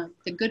 Yeah. And,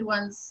 the good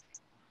ones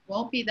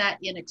won't be that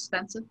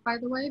inexpensive, by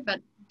the way,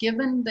 but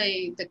given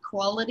the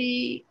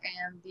quality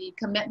and the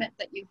commitment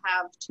that you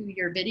have to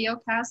your video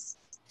casts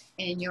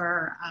and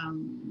your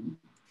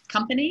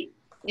company,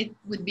 it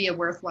would be a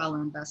worthwhile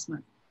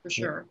investment for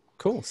sure. Yeah.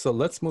 Cool. So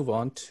let's move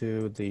on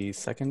to the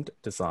second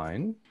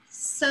design.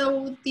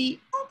 So the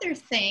other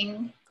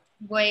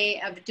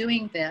way of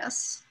doing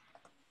this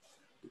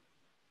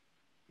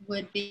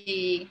would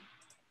be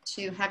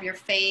to have your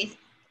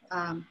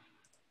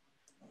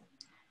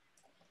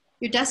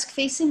desk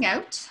facing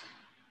out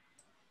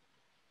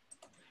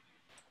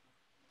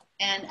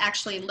and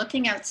actually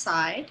looking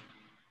outside.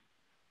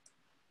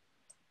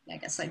 I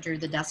guess I drew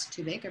the desk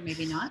too big, or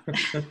maybe not.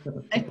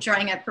 I'm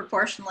drawing it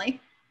proportionally.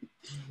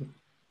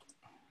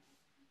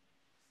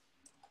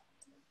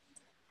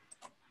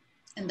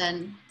 And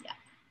then, yeah.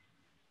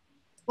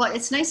 Well,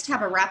 it's nice to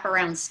have a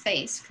wraparound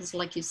space because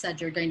like you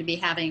said, you're going to be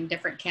having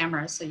different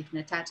cameras so you can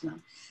attach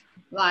them.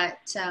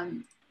 But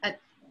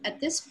at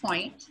this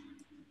point,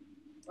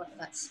 well,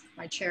 that's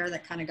my chair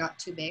that kind of got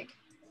too big.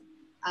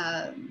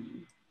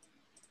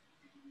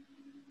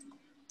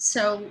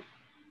 So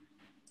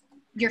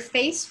your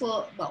face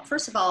will, well,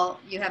 first of all,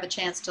 you have a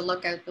chance to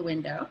look out the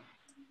window.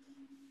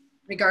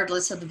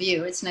 Regardless of the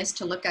view, it's nice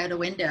to look out a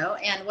window.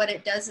 And what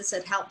it does is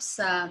it helps,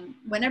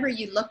 whenever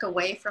you look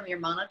away from your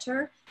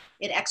monitor,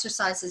 it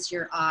exercises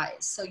your eyes.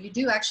 So you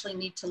do actually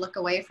need to look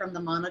away from the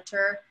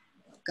monitor,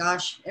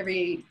 gosh,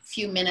 every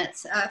few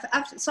minutes.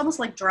 It's almost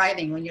like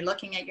driving when you're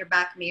looking at your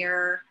back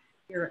mirror,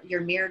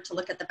 your mirror to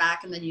look at the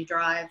back, and then you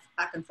drive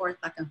back and forth,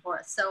 back and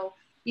forth. So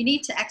you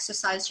need to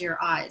exercise your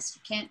eyes.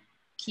 You can't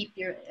keep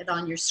it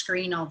on your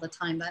screen all the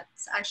time.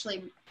 That's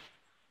actually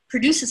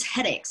produces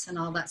headaches and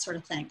all that sort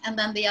of thing. And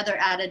then the other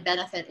added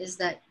benefit is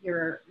that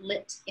you're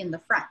lit in the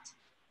front,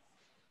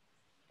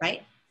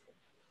 right?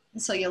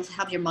 And so you'll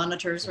have your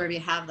monitors wherever you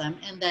have them.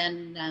 And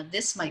then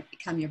this might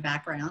become your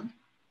background.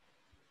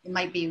 It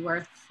might be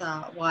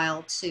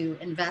worthwhile to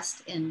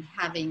invest in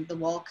having the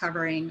wall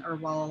covering or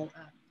wall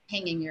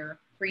hanging your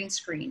green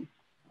screen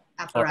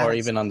apparatus. Or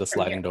even on the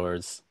sliding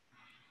doors.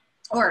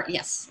 Or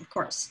yes, of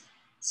course.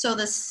 So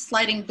the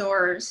sliding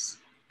doors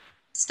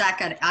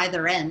stack at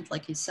either end,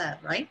 like you said,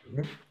 right?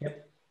 Mm-hmm.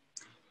 Yep.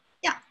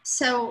 Yeah,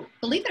 so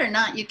believe it or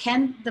not, the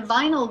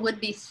vinyl would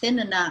be thin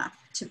enough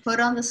to put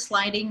on the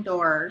sliding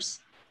doors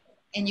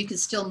and you could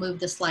still move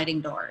the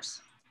sliding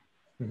doors.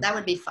 Mm-hmm. That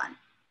would be fun.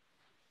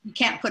 You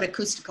can't put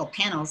acoustical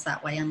panels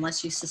that way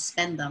unless you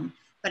suspend them.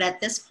 But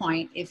at this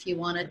point, if you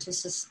wanted to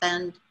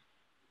suspend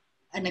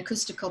an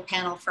acoustical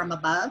panel from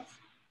above,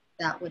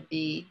 that would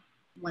be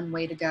one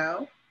way to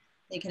go.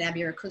 You can have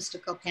your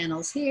acoustical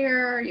panels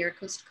here, your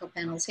acoustical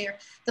panels here.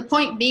 The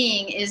point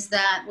being is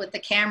that with the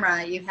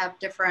camera, you have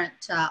different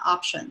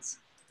options,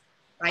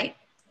 right?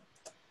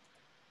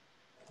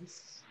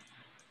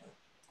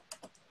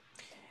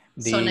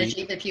 So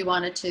Najeeb, if you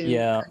wanted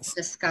to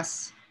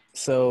discuss.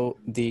 So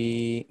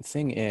the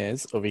thing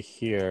is over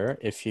here,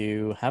 if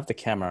you have the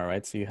camera,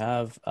 right? So you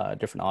have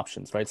different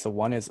options, right? So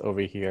one is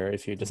over here,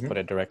 if you just put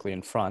it directly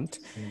in front,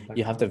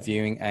 you have the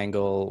viewing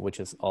angle, which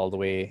is all the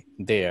way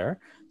there.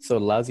 So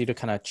it allows you to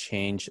kind of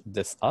change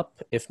this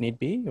up if need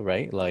be,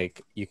 right?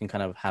 Like you can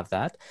kind of have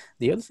that.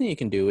 The other thing you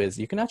can do is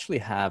you can actually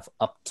have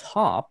up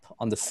top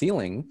on the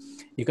ceiling,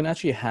 you can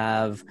actually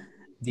have,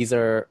 these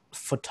are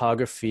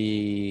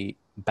photography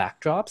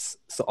backdrops.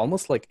 So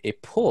almost like a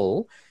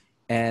pull.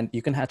 And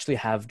you can actually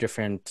have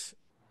different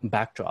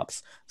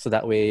backdrops. So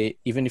that way,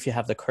 even if you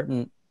have the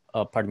curtain,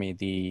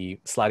 the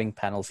sliding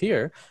panels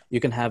here, you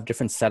can have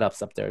different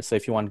setups up there. So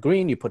if you want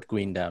green, you put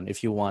green down.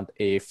 If you want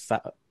a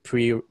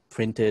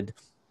pre-printed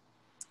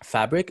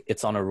fabric,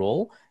 it's on a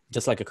roll,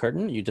 just like a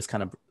curtain, you just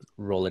kind of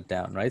roll it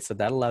down, right? So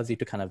that allows you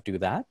to kind of do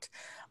that.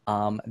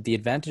 The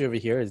advantage over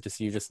here is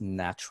you're just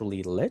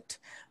naturally lit.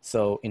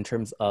 So in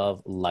terms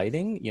of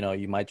lighting,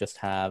 you might just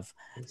have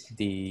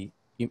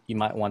you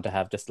might want to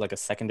have just like a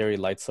secondary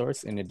light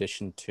source in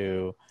addition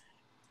to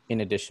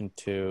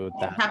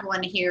that. Have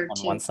one here on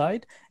too. One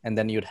side, and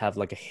then you'd have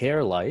like a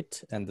hair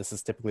light, and this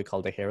is typically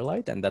called a hair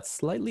light, and that's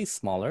slightly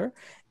smaller,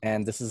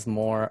 and this is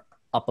more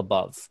up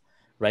above,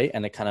 right?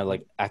 And it kind of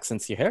like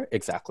accents your hair.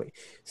 Exactly.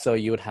 So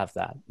you would have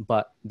that,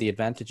 but the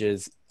advantage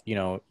is,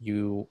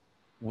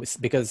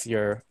 because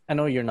I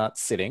know you're not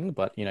sitting,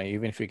 but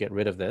even if you get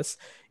rid of this,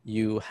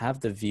 you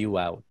have the view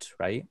out,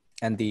 right?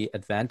 And the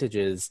advantage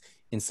is,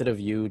 instead of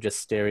you just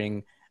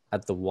staring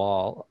at the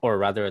wall, or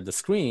rather at the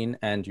screen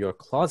and your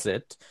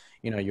closet,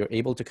 you're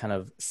able to kind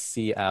of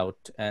see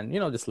out and,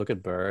 just look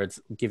at birds,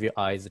 give your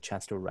eyes a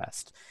chance to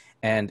rest.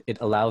 And it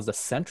allows the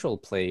central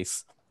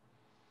place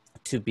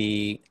to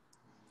be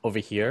over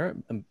here,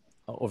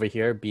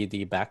 be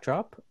the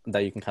backdrop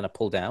that you can kind of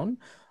pull down,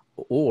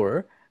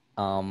 or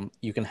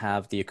you can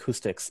have the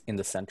acoustics in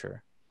the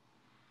center,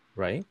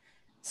 right?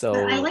 So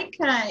I like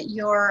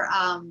your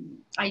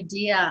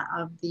idea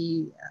of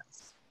the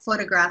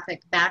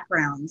photographic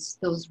backgrounds,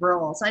 those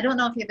rolls. I don't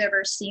know if you've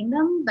ever seen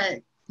them,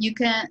 but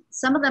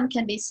some of them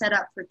can be set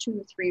up for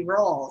 2 or 3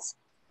 rolls,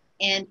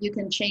 and you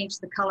can change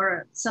the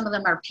color. Some of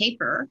them are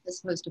paper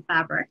as opposed to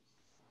fabric.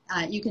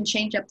 You can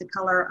change up the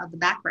color of the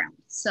background.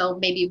 So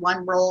maybe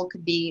one roll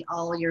could be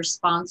all your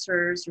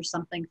sponsors or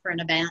something for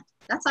an event.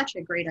 That's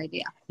actually a great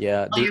idea.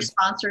 Yeah. All your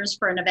sponsors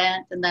for an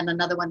event, and then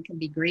another one can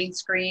be green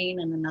screen,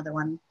 and another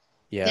one.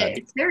 Yeah,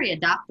 it's very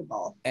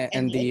adaptable.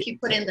 And if you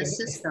put in the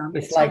system,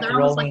 it's so like they're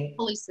almost like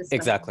fully system.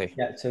 Exactly.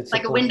 Yeah, so it's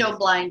like a window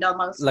blind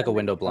almost. Like a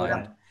window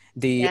blind.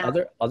 The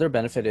other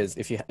benefit is,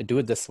 if you do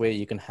it this way,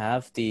 you can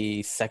have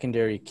the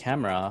secondary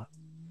camera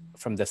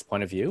from this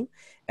point of view.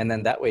 And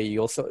then that way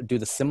you also do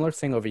the similar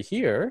thing over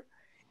here,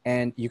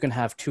 and you can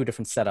have 2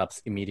 different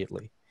setups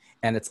immediately.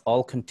 And it's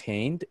all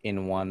contained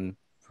in one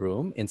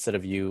room instead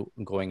of you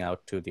going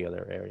out to the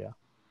other area.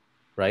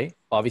 Right?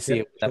 Obviously,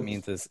 what that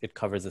means is it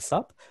covers this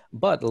up,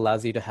 but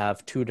allows you to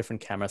have 2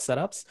 different camera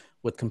setups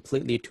with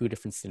completely 2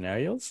 different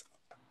scenarios.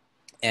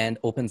 and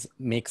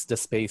makes the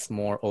space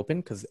more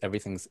open because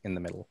everything's in the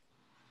middle.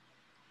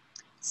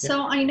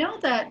 So I know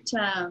that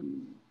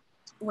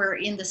we're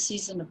in the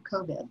season of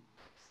COVID,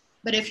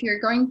 but if you're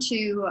going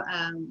to,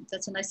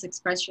 that's a nice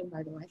expression,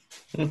 by the way.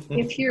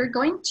 If you're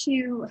going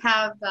to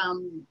have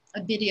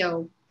a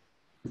video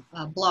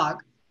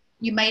blog,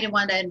 you might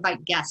want to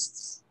invite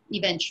guests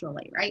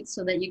eventually, right?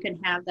 So that you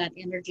can have that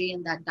energy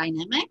and that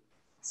dynamic.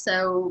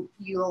 So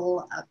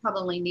you'll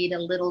probably need a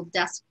little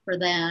desk for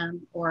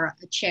them or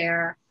a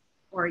chair,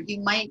 or you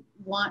might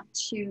want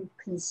to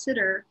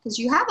consider, because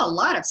you have a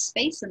lot of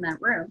space in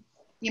that room,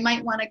 you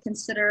might want to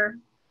consider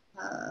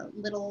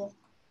little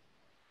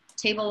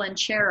table and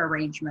chair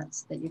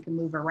arrangements that you can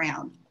move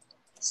around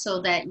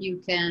so that you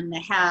can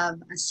have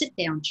a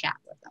sit-down chat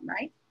with them,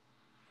 right?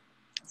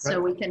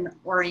 So we can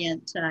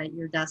orient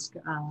your desk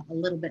a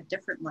little bit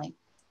differently.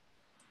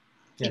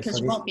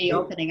 Because you won't be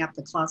opening up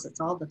the closets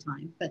all the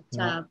time, but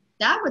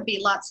that would be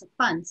lots of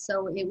fun.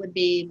 So it would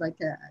be like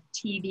a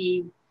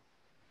TV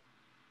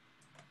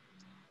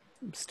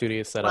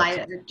studio setup.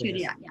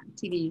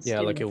 TV.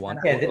 Yeah, like you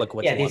want.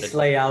 This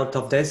layout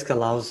of desk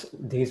allows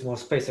this more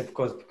space, of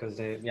course, because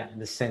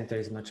the center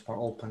is much more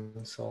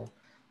open, so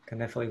you can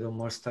definitely do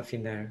more stuff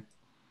in there.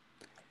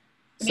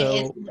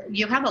 So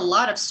you have a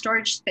lot of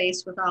storage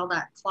space with all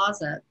that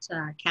closet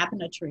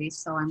cabinetry,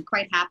 so I'm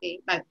quite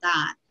happy about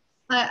that.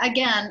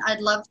 Again, I'd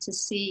love to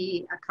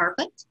see a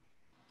carpet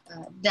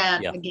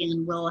that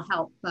again will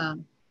help.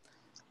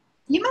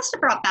 You must have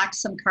brought back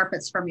some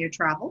carpets from your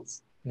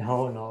travels.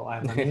 No,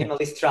 I'm a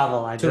minimalist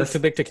travel. Too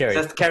big to carry.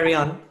 Just carry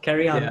on.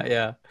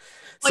 Yeah.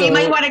 Well, you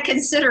might want to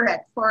consider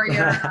it for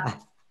your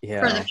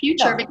for the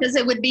future, because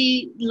it would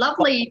be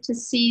lovely to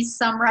see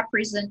some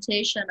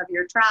representation of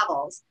your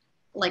travels,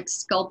 like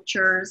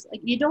sculptures.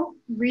 Like you don't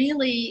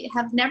really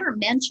have never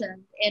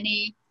mentioned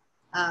any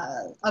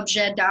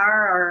objet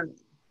d'art or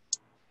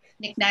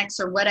knickknacks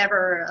or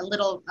whatever,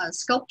 little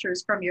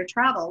sculptures from your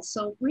travels.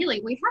 So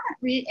really, we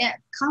haven't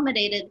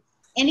accommodated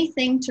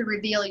anything to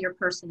reveal your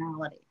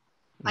personality.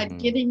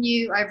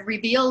 Mm-hmm. I've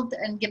revealed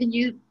and given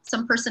you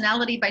some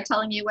personality by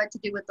telling you what to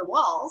do with the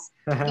walls.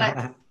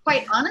 But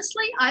quite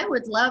honestly, I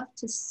would love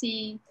to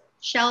see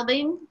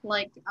shelving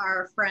like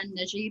our friend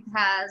Najeeb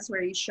has,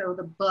 where you show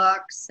the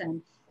books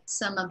and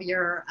some of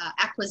your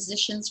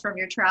acquisitions from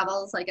your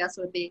travels, I guess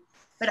would be.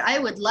 But I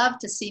would love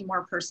to see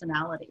more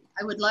personality.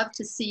 I would love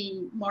to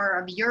see more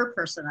of your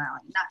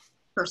personality, not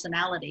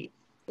personality.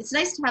 It's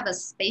nice to have a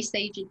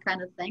space-agey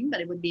kind of thing,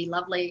 but it would be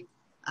lovely.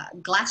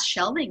 Glass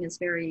shelving is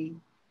very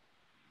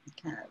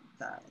kind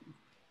of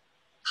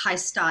high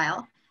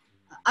style.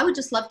 I would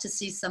just love to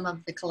see some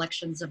of the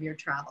collections of your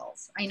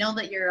travels. I know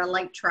that you're a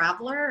light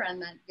traveler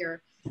and that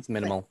you're it's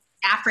minimal.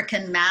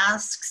 African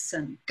masks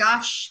and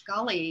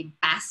golly,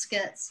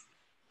 baskets.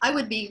 I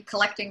would be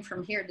collecting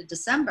from here to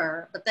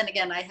December, but then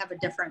again, I have a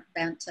different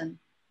bent, and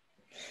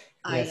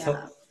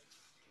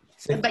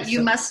but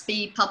you must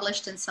be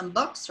published in some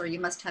books, or you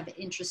must have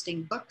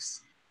interesting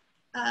books.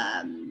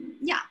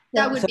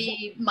 That would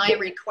be my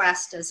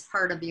request as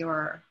part of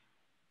your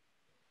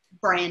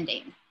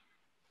branding.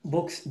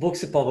 Books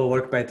would probably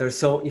work better.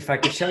 So if I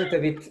could share it a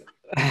bit,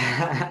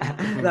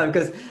 no,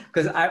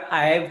 because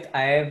I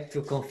have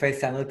to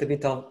confess I'm a little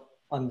bit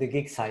on the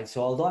geek side.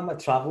 So although I'm a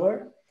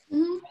traveler,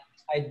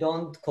 I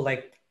don't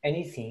collect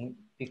anything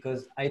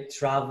because I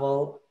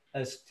travel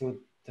as to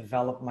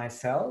develop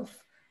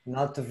myself,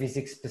 not to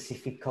visit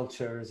specific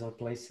cultures or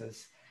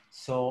places.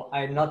 So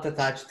I'm not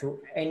attached to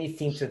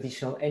anything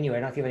traditional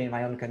anywhere, not even in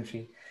my own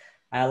country.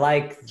 I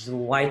like the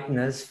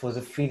whiteness for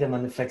the freedom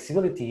and the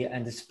flexibility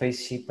and the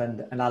spaceship,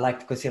 and I like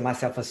to consider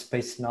myself a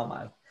space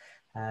nomad.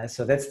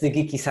 So that's the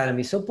geeky side of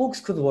me. So books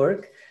could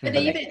work. But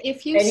even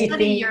if you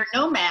study your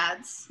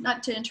nomads,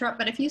 not to interrupt,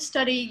 but if you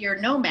study your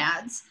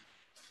nomads,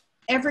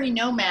 every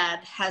nomad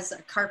has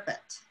a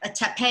carpet, a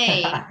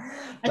tapé.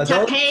 A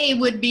tapé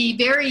would be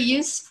very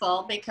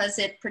useful because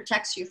it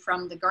protects you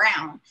from the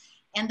ground.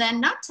 And then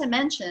not to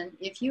mention,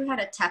 if you had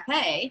a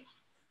tapé,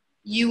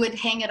 you would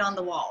hang it on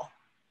the wall.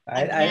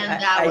 And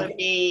that would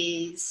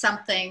be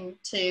something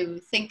to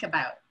think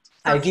about.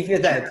 I give you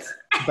that.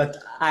 But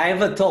I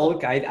have a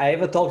talk. I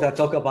have a talk that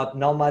talk about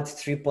Nomads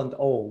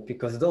 3.0,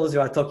 because those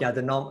are talking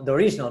about the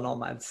original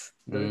nomads,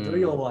 the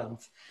real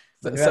ones.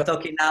 But we are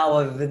talking now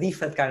of a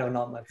different kind of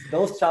nomads.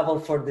 Those travel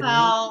for the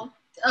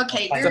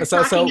okay. You're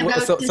talking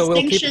about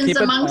we'll keep it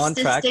on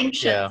track.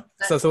 Distinctions. Yeah.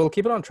 So we'll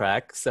keep it on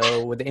track.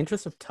 So with the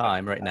interest of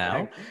time right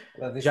now,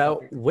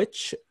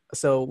 Zhao,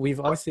 so we've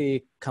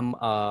obviously come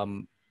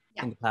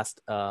in the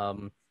past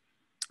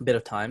bit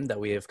of time that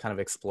we have kind of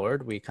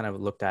explored. We kind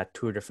of looked at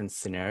two different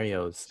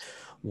scenarios.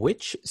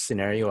 Which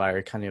scenario are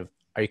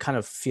you kind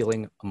of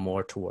feeling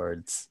more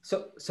towards?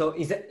 So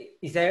is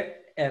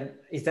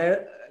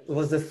there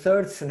was the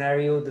third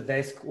scenario the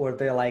desk where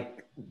they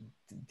like,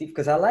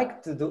 because I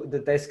like to do the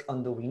desk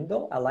on the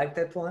window. I like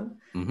that one.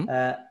 Mm-hmm.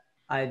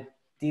 I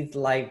did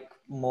like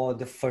more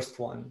the first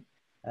one.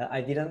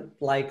 I didn't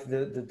like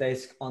the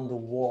desk on the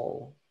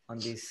wall on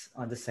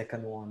the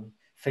second one,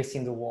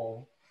 facing the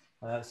wall.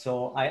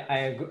 So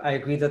I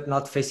agree that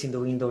not facing the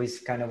window is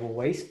kind of a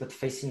waste, but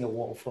facing the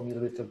wall for me a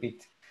little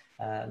bit.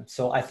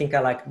 So I think I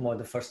like more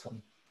the first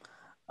one.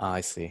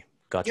 I see.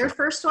 Gotcha. Your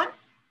first one?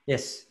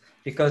 Yes,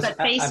 because But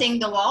facing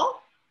the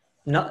wall?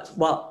 Not,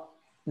 well,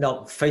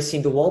 no,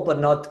 facing the wall, but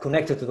not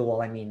connected to the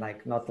wall. I mean,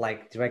 like not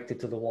like directed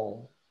to the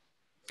wall.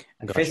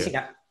 And Gotcha. facing,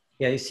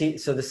 yeah, you see,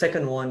 so the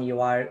second one, you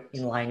are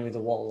in line with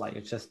the wall, like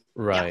you just,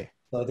 Right.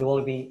 so the wall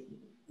will be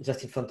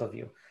just in front of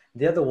you.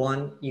 The other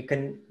one, you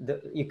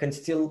can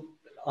still,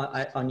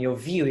 on your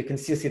view, you can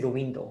still see the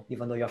window,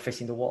 even though you're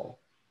facing the wall.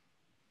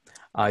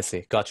 I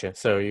see. Gotcha.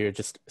 So you're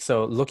just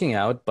looking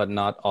out, but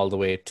not all the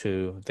way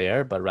to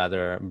there, but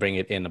rather bring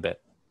it in a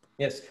bit.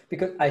 Yes,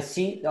 because I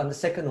see on the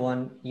second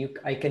one,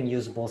 I can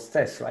use both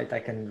tests, right? I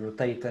can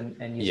rotate and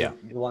use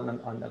the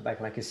one on the back,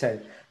 like you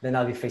said. Then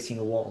I'll be facing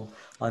a wall.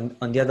 On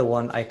the other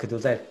one, I could do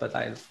that, but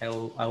I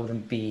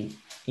wouldn't be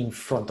in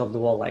front of the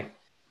wall, like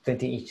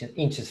 20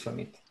 inches from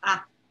it.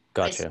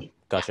 Gotcha.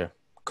 Gotcha.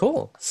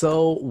 Cool.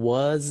 So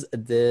was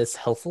this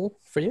helpful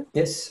for you?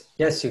 Yes,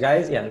 you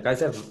guys. Yeah, you guys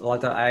have a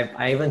lot of.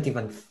 I haven't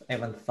even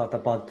thought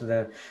about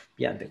the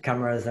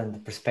cameras and the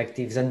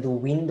perspectives and the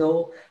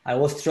window. I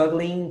was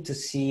struggling to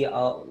see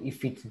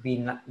if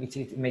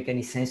it make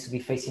any sense to be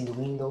facing the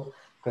window,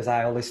 because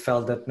I always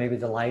felt that maybe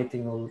the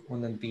lighting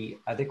wouldn't be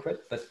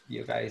adequate. But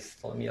you guys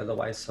told me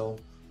otherwise. So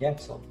yeah,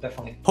 so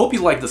definitely. Hope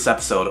you liked this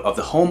episode of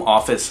the Home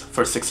Office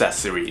for Success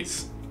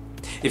series.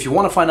 If you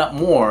want to find out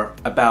more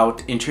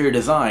about interior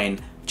design,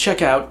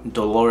 check out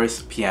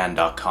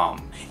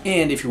DoloresPian.com.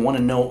 And if you want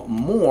to know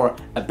more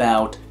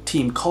about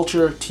team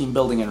culture, team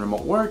building, and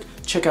remote work,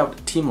 check out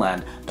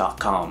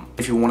Teamland.com.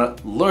 If you want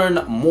to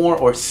learn more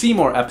or see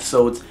more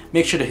episodes,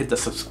 make sure to hit the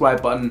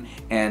subscribe button,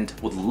 and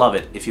would love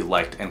it if you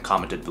liked and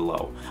commented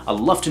below. I'd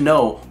love to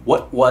know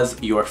what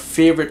was your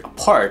favorite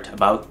part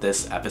about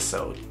this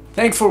episode.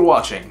 Thanks for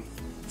watching.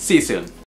 See you soon.